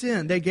confronted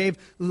sin. They gave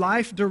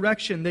life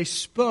direction. They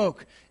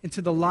spoke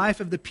into the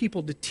life of the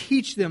people to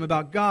teach them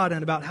about God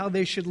and about how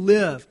they should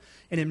live.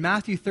 And in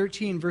Matthew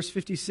 13, verse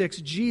 56,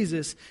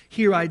 Jesus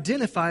here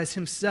identifies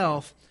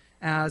himself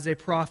as a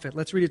prophet.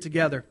 Let's read it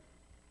together.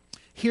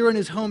 Here in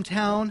his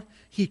hometown,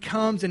 he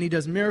comes and he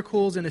does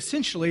miracles, and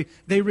essentially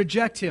they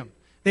reject him.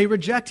 They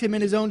reject him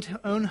in his own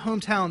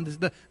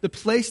hometown, the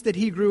place that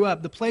he grew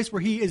up, the place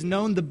where he is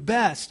known the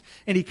best.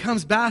 And he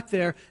comes back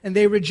there, and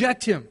they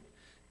reject him.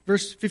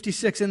 Verse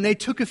 56, and they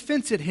took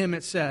offense at him,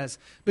 it says.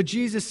 But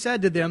Jesus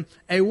said to them,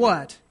 a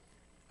what?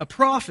 A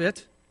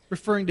prophet,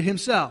 referring to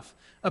himself.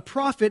 A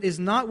prophet is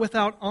not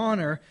without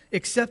honor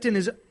except in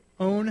his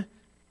own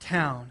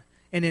town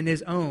and in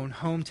his own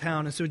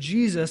hometown. And so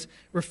Jesus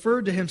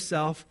referred to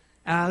himself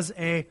as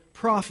a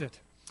prophet.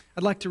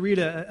 I'd like to read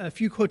a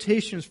few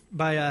quotations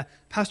by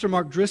Pastor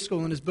Mark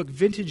Driscoll in his book,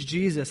 Vintage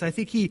Jesus. I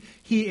think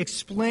he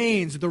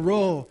explains the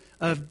role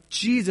of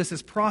Jesus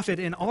as prophet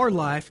in our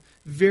life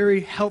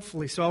very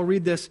helpfully. So I'll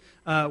read this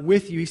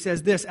with you. He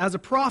says this, as a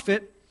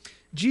prophet,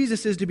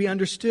 Jesus is to be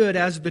understood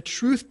as the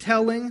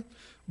truth-telling,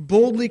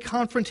 boldly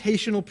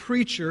confrontational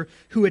preacher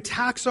who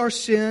attacks our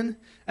sin,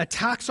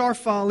 attacks our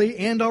folly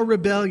and our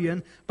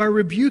rebellion by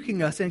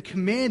rebuking us and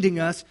commanding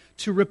us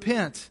to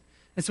repent.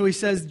 And so he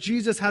says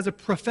Jesus has a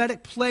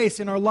prophetic place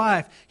in our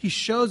life. He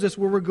shows us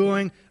where we're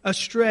going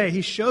astray.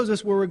 He shows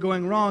us where we're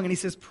going wrong. And he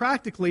says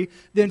practically,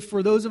 then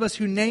for those of us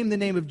who name the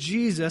name of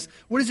Jesus,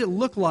 what does it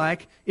look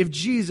like if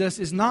Jesus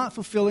is not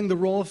fulfilling the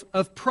role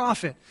of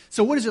prophet?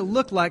 So what does it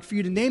look like for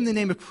you to name the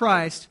name of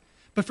Christ,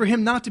 but for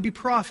him not to be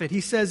prophet?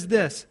 He says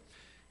this.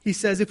 He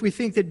says if we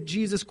think that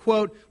Jesus,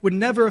 quote, would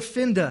never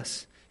offend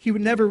us, he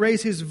would never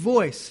raise his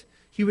voice,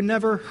 he would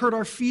never hurt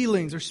our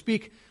feelings or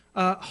speak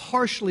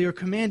harshly or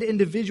command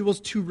individuals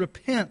to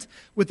repent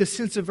with a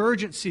sense of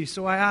urgency.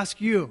 So I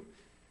ask you,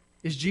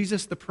 is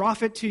Jesus the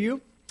prophet to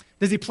you?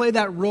 Does he play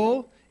that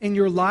role in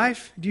your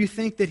life? Do you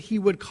think that he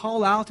would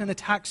call out and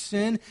attack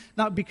sin,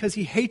 not because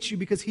he hates you,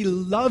 because he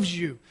loves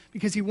you,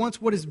 because he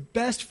wants what is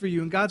best for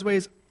you, and God's way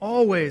is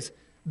always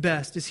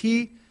best? Is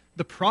he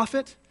the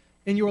prophet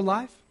in your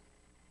life?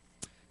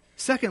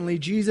 Secondly,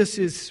 Jesus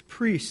is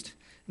priest.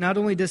 Not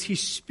only does he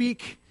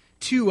speak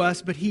to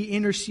us, but he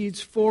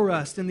intercedes for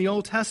us. In the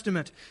Old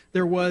Testament,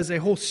 there was a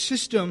whole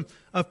system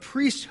of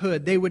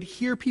priesthood. They would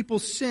hear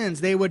people's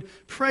sins. They would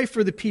pray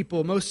for the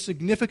people. Most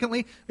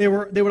significantly, they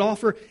would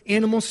offer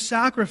animal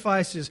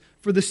sacrifices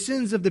for the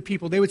sins of the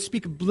people. They would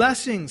speak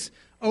blessings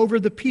over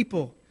the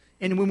people.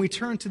 And when we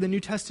turn to the New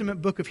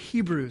Testament book of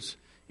Hebrews,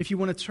 if you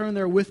want to turn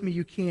there with me,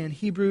 you can.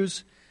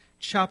 Hebrews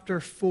chapter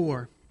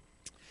 4.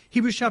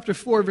 Hebrews chapter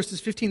 4,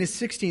 verses 15 to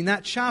 16,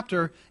 that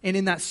chapter and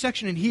in that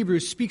section in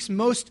Hebrews speaks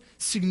most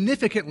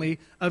significantly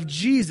of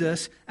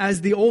Jesus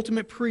as the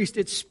ultimate priest.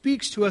 It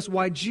speaks to us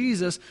why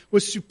Jesus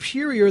was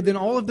superior than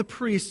all of the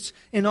priests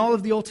in all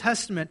of the Old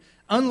Testament.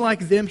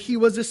 Unlike them, he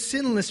was a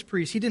sinless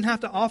priest. He didn't have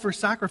to offer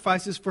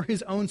sacrifices for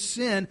his own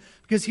sin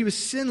because he was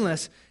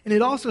sinless. And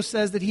it also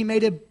says that he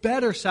made a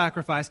better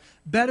sacrifice,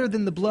 better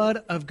than the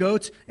blood of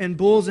goats and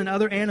bulls and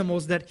other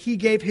animals, that he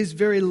gave his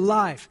very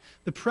life,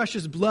 the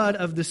precious blood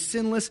of the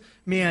sinless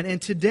man.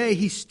 And today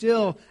he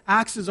still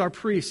acts as our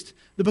priest.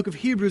 The book of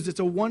Hebrews, it's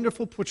a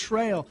wonderful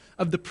portrayal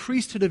of the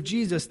priesthood of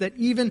Jesus, that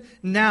even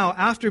now,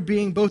 after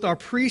being both our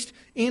priest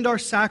and our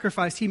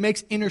sacrifice, he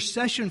makes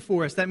intercession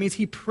for us. That means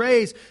he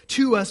prays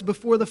to us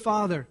before the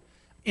Father,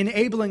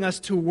 enabling us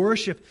to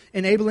worship,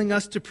 enabling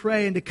us to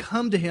pray and to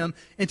come to him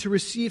and to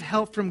receive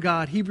help from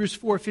God. Hebrews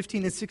 4,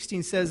 15 and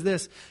 16 says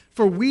this,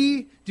 "For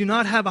we do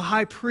not have a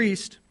high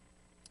priest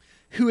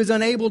who is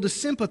unable to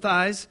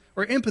sympathize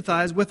or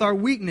empathize with our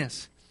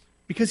weakness,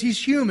 because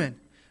he's human.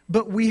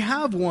 But we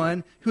have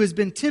one who has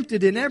been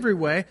tempted in every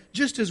way,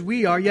 just as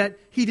we are, yet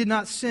he did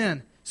not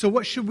sin. So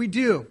what should we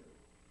do?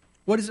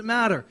 What does it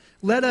matter?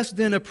 Let us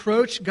then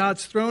approach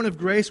God's throne of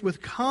grace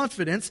with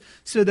confidence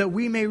so that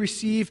we may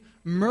receive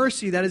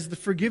mercy, that is the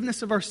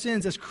forgiveness of our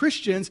sins." As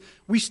Christians,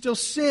 we still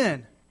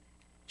sin.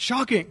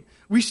 Shocking.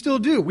 We still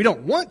do. We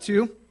don't want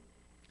to,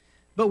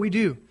 but we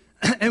do.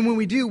 And when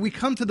we do, we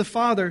come to the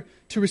Father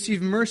to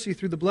receive mercy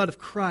through the blood of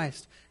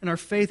Christ and our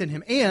faith in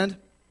him. And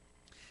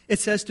it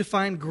says to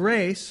find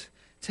grace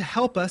to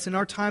help us in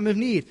our time of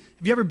need.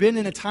 Have you ever been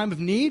in a time of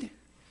need? Have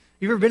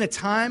you ever been in a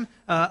time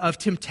of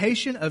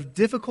temptation, of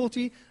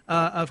difficulty,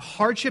 of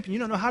hardship, and you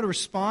don't know how to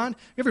respond?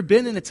 Have you ever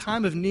been in a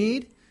time of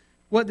need?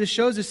 What this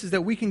shows us is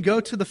that we can go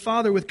to the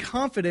Father with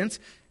confidence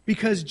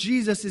because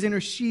Jesus is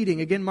interceding.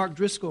 Again, Mark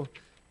Driscoll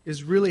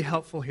is really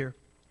helpful here.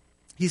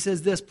 He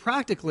says this,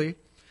 practically,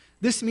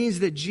 this means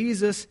that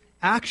Jesus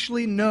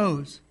actually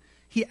knows.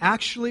 He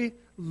actually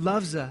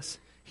loves us.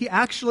 He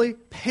actually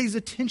pays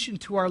attention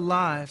to our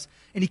lives,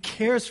 and he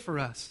cares for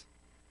us.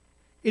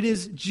 It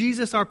is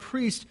Jesus, our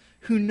priest,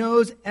 who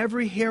knows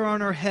every hair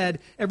on our head,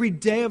 every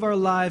day of our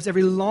lives,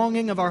 every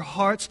longing of our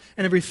hearts,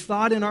 and every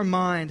thought in our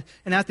mind.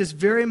 And at this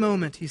very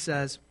moment, he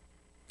says,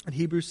 and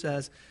Hebrews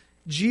says,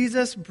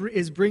 Jesus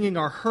is bringing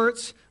our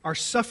hurts, our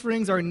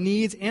sufferings, our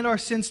needs, and our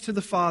sins to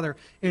the Father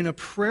in a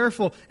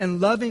prayerful and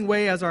loving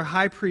way as our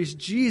high priest.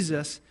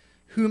 Jesus,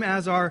 whom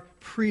as our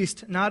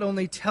priest not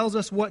only tells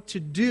us what to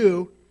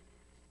do,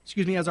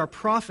 as our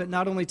prophet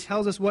not only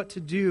tells us what to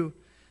do,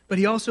 but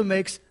he also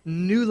makes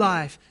new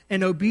life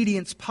and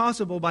obedience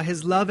possible by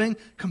his loving,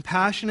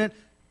 compassionate,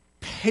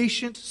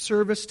 patient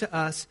service to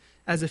us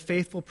as a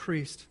faithful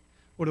priest.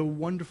 What a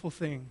wonderful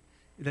thing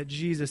that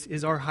Jesus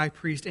is our high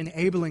priest,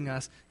 enabling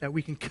us that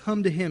we can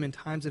come to him in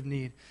times of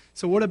need.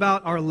 So what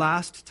about our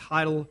last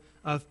title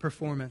of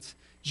performance?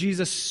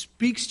 Jesus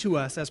speaks to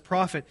us as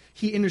prophet.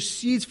 He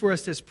intercedes for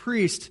us as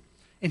priest,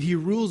 and he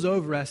rules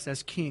over us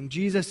as king.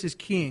 Jesus is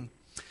king.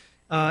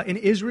 In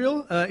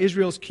Israel,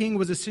 Israel's king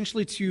was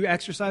essentially to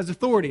exercise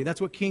authority.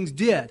 That's what kings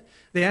did.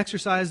 They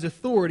exercised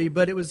authority,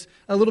 but it was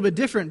a little bit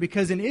different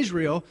because in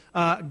Israel,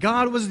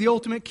 God was the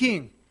ultimate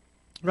king,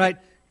 right?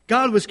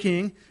 God was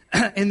king,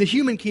 and the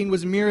human king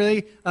was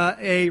merely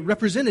a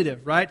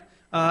representative, right?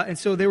 And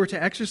so they were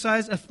to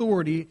exercise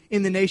authority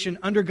in the nation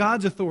under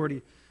God's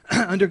authority,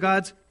 under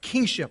God's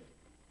kingship.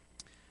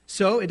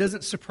 So it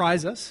doesn't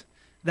surprise us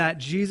that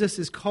Jesus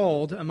is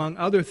called, among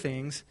other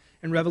things,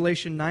 in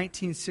Revelation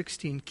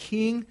 19:16,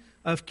 King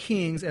of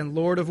kings and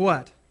Lord of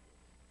what?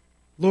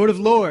 Lord of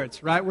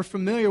Lords, right? We're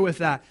familiar with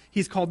that.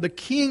 He's called the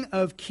King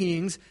of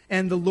Kings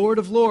and the Lord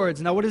of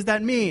Lords. Now, what does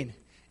that mean?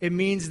 It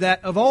means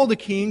that of all the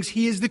kings,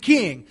 he is the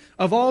king.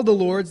 Of all the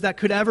lords that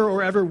could ever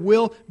or ever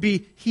will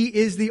be, he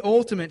is the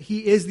ultimate.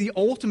 He is the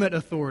ultimate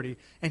authority.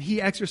 And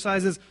he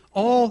exercises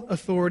all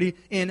authority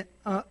in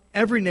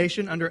every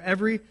nation, under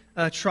every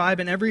tribe,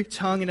 and every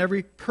tongue, and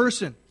every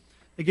person.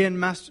 Again,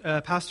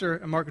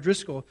 Pastor Mark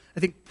Driscoll, I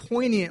think,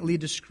 poignantly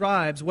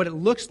describes what it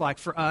looks like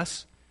for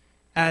us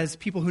as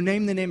people who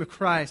name the name of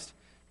Christ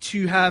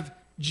to have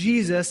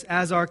Jesus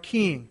as our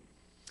king.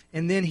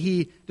 And then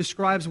he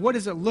describes what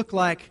does it look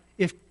like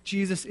if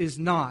Jesus is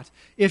not.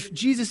 If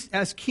Jesus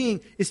as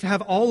king is to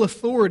have all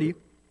authority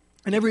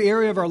in every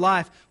area of our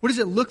life, what does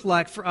it look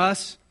like for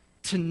us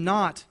to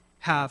not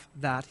have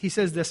that? He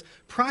says this,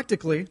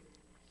 practically,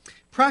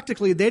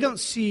 they don't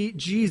see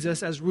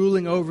Jesus as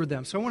ruling over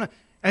them. So I want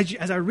to,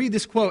 as I read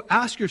this quote,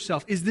 ask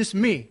yourself, is this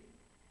me?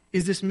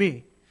 Is this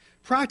me?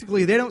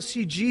 Practically, they don't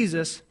see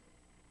Jesus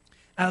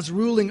as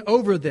ruling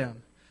over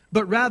them,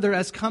 but rather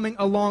as coming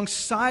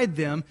alongside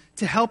them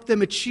to help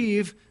them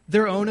achieve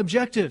their own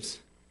objectives.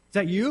 Is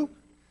that you?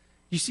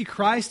 You see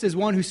Christ as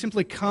one who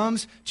simply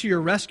comes to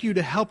your rescue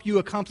to help you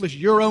accomplish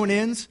your own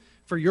ends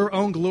for your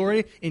own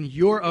glory in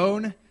your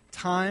own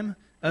time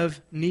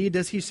of need?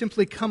 Does he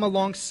simply come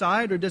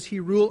alongside, or does he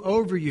rule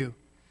over you?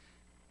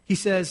 He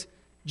says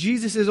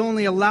Jesus is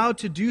only allowed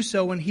to do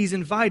so when he's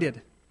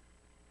invited.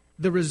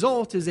 The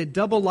result is a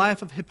double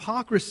life of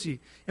hypocrisy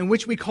in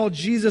which we call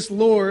Jesus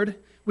Lord,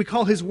 we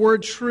call his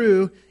word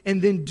true,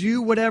 and then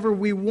do whatever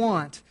we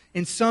want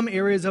in some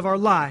areas of our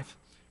life.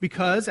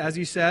 Because, as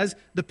he says,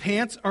 the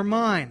pants are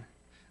mine,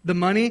 the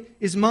money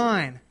is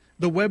mine,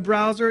 the web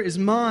browser is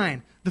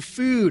mine, the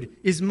food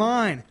is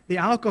mine, the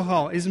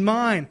alcohol is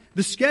mine,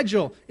 the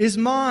schedule is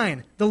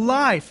mine, the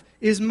life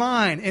is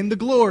mine, and the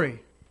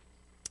glory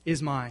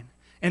is mine.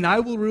 And I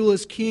will rule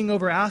as king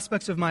over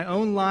aspects of my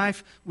own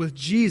life with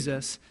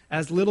Jesus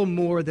as little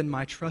more than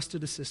my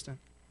trusted assistant.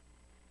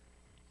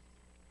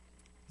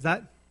 Is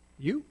that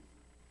you?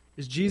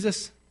 Is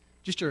Jesus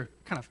just your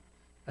kind of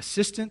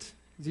assistant?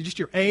 Is he just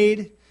your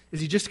aide? Is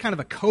he just kind of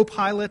a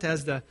co-pilot,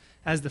 as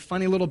the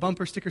funny little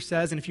bumper sticker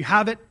says? And if you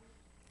have it,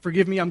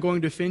 forgive me, I'm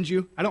going to offend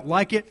you. I don't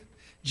like it.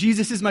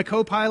 Jesus is my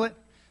co-pilot,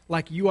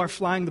 like you are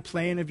flying the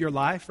plane of your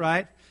life,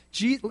 right?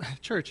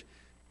 Church,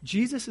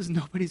 Jesus is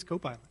nobody's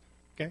co-pilot,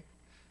 okay?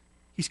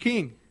 He's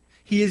king.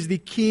 He is the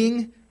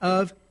King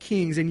of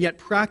Kings, and yet,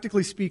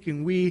 practically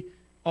speaking, we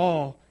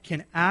all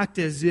can act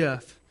as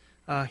if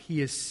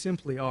he is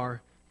simply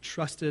our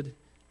trusted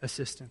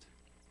assistant.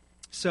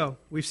 So,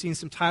 we've seen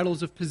some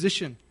titles of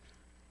position.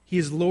 He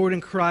is Lord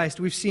in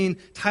Christ. We've seen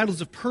titles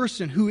of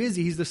person. Who is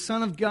he? He's the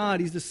Son of God.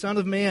 He's the Son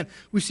of Man.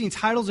 We've seen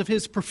titles of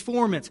his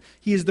performance.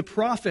 He is the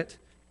prophet.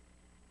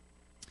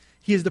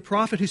 He is the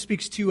prophet who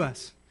speaks to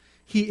us.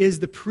 He is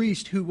the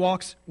priest who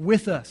walks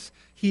with us.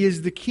 He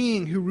is the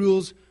king who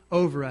rules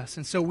over us.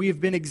 And so we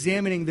have been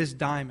examining this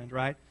diamond,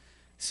 right?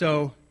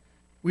 So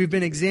we've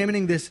been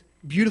examining this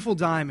beautiful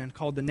diamond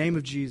called the name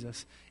of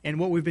Jesus. And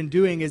what we've been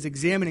doing is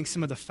examining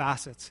some of the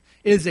facets.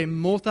 It is a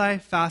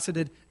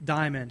multifaceted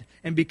diamond.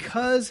 And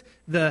because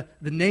the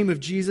name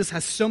of Jesus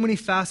has so many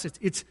facets,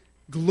 it's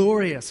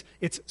glorious,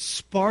 it's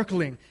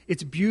sparkling,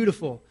 it's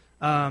beautiful.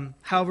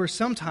 However,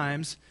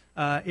 sometimes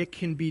it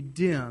can be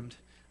dimmed.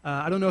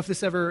 I don't know if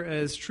this ever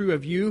is true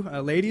of you,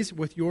 ladies,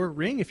 with your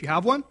ring, if you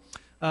have one.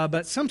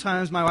 But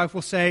sometimes my wife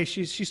will say,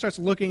 she starts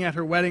looking at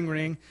her wedding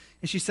ring,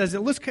 and she says,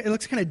 it looks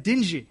kind of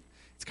dingy.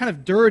 It's kind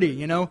of dirty,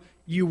 you know.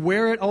 You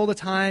wear it all the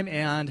time,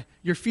 and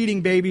you're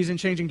feeding babies and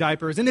changing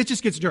diapers, and it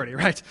just gets dirty,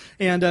 right?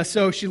 And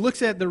so she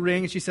looks at the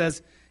ring, and she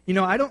says, you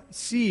know, I don't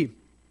see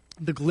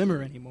the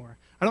glimmer anymore.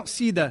 I don't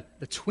see the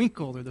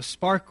twinkle or the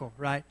sparkle,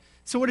 right?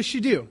 So what does she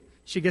do?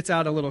 She gets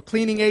out a little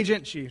cleaning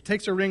agent, she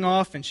takes her ring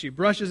off, and she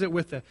brushes it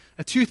with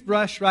a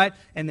toothbrush, right?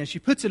 And then she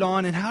puts it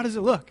on, and how does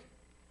it look?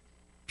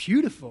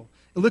 Beautiful.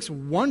 It looks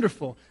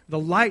wonderful. The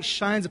light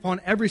shines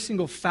upon every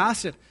single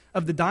facet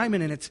of the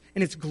diamond, and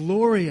it's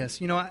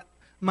glorious. You know,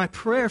 my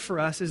prayer for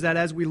us is that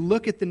as we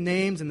look at the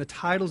names and the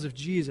titles of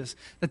Jesus,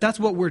 that's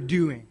what we're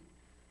doing.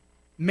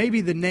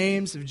 Maybe the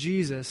names of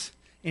Jesus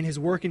and his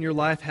work in your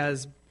life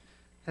has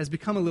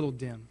become a little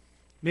dim.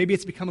 Maybe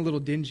it's become a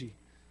little dingy.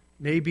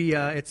 Maybe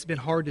it's been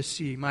hard to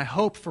see. My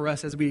hope for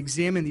us as we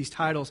examine these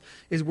titles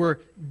is we're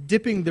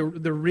dipping the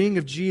ring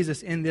of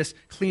Jesus in this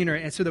cleaner,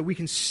 and so that we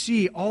can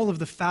see all of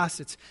the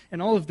facets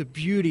and all of the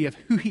beauty of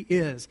who he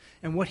is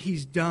and what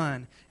he's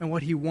done and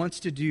what he wants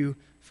to do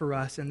for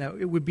us, and that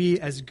it would be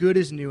as good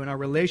as new, and our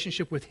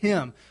relationship with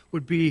him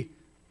would be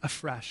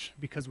afresh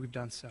because we've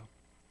done so.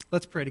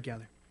 Let's pray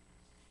together.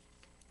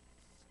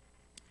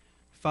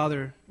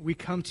 Father, we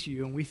come to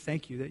you and we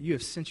thank you that you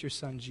have sent your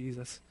son,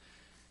 Jesus.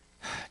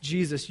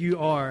 Jesus, you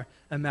are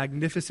a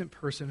magnificent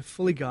person,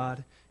 fully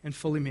God and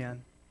fully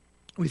man.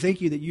 We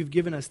thank you that you've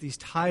given us these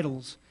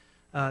titles,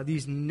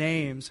 these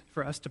names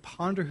for us to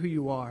ponder who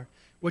you are.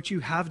 what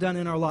you have done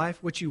in our life,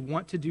 what you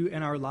want to do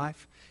in our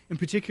life. In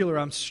particular,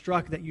 I'm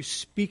struck that you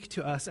speak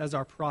to us as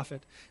our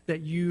prophet,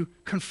 that you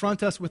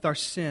confront us with our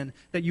sin,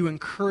 that you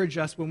encourage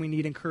us when we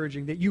need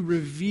encouraging, that you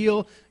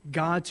reveal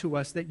God to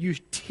us, that you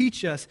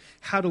teach us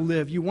how to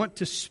live. You want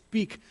to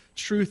speak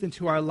truth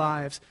into our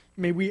lives.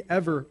 May we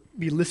ever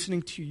be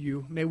listening to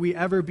you. May we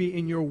ever be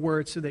in your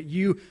word so that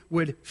you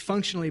would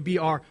functionally be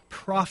our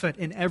prophet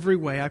in every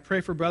way. I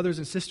pray for brothers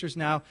and sisters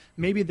now.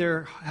 Maybe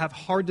they have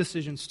hard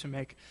decisions to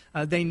make.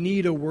 They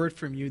need a word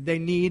from you. They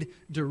need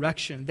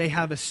direction. They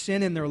have a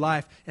sin in their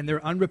life and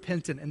they're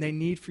unrepentant and they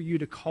need for you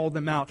to call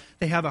them out.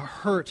 They have a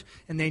hurt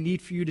and they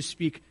need for you to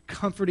speak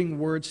comforting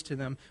words to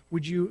them.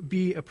 Would you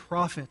be a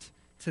prophet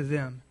to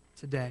them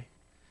today?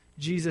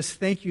 Jesus,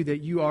 thank you that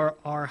you are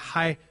our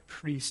high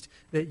priest,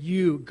 that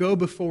you go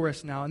before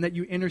us now, and that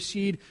you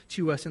intercede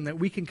to us, and that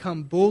we can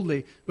come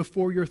boldly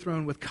before your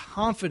throne with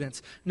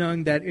confidence,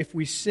 knowing that if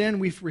we sin,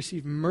 we've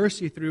received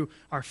mercy through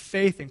our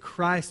faith in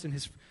Christ and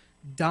his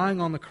dying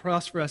on the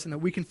cross for us, and that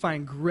we can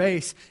find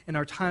grace in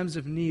our times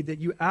of need, that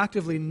you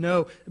actively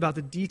know about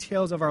the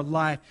details of our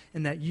life,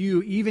 and that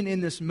you, even in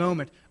this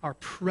moment, are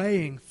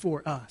praying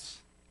for us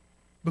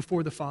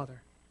before the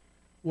Father.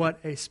 What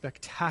a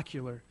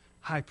spectacular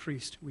high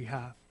priest we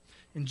have.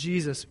 And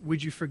Jesus,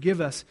 would you forgive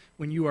us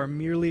when you are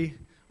merely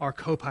our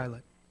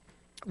co-pilot?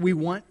 We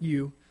want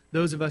you,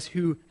 those of us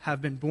who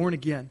have been born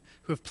again,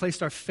 who have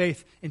placed our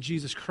faith in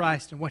Jesus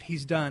Christ and what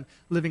he's done,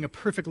 living a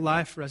perfect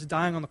life for us,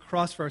 dying on the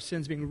cross for our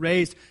sins, being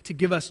raised to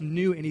give us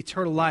new and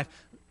eternal life.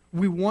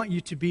 We want you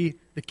to be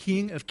the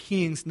King of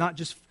Kings, not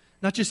just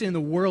in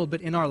the world,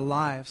 but in our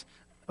lives,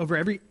 over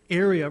every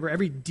area, over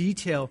every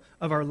detail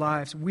of our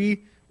lives.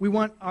 We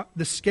want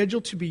the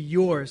schedule to be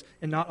yours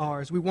and not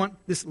ours. We want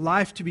this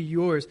life to be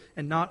yours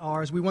and not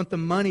ours. We want the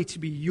money to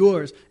be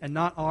yours and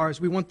not ours.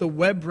 We want the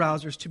web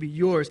browsers to be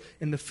yours,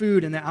 and the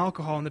food and the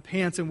alcohol and the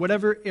pants and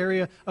whatever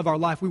area of our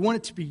life. We want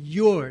it to be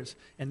yours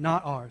and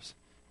not ours.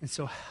 And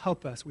so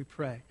help us, we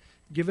pray.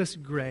 Give us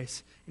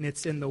grace, and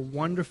it's in the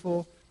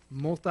wonderful,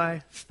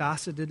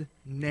 multifaceted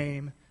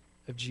name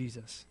of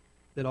Jesus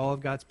that all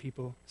of God's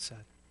people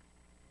said.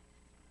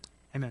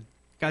 Amen.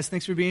 Guys,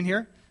 thanks for being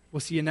here. We'll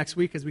see you next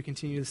week as we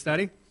continue the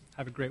study.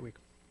 Have a great week.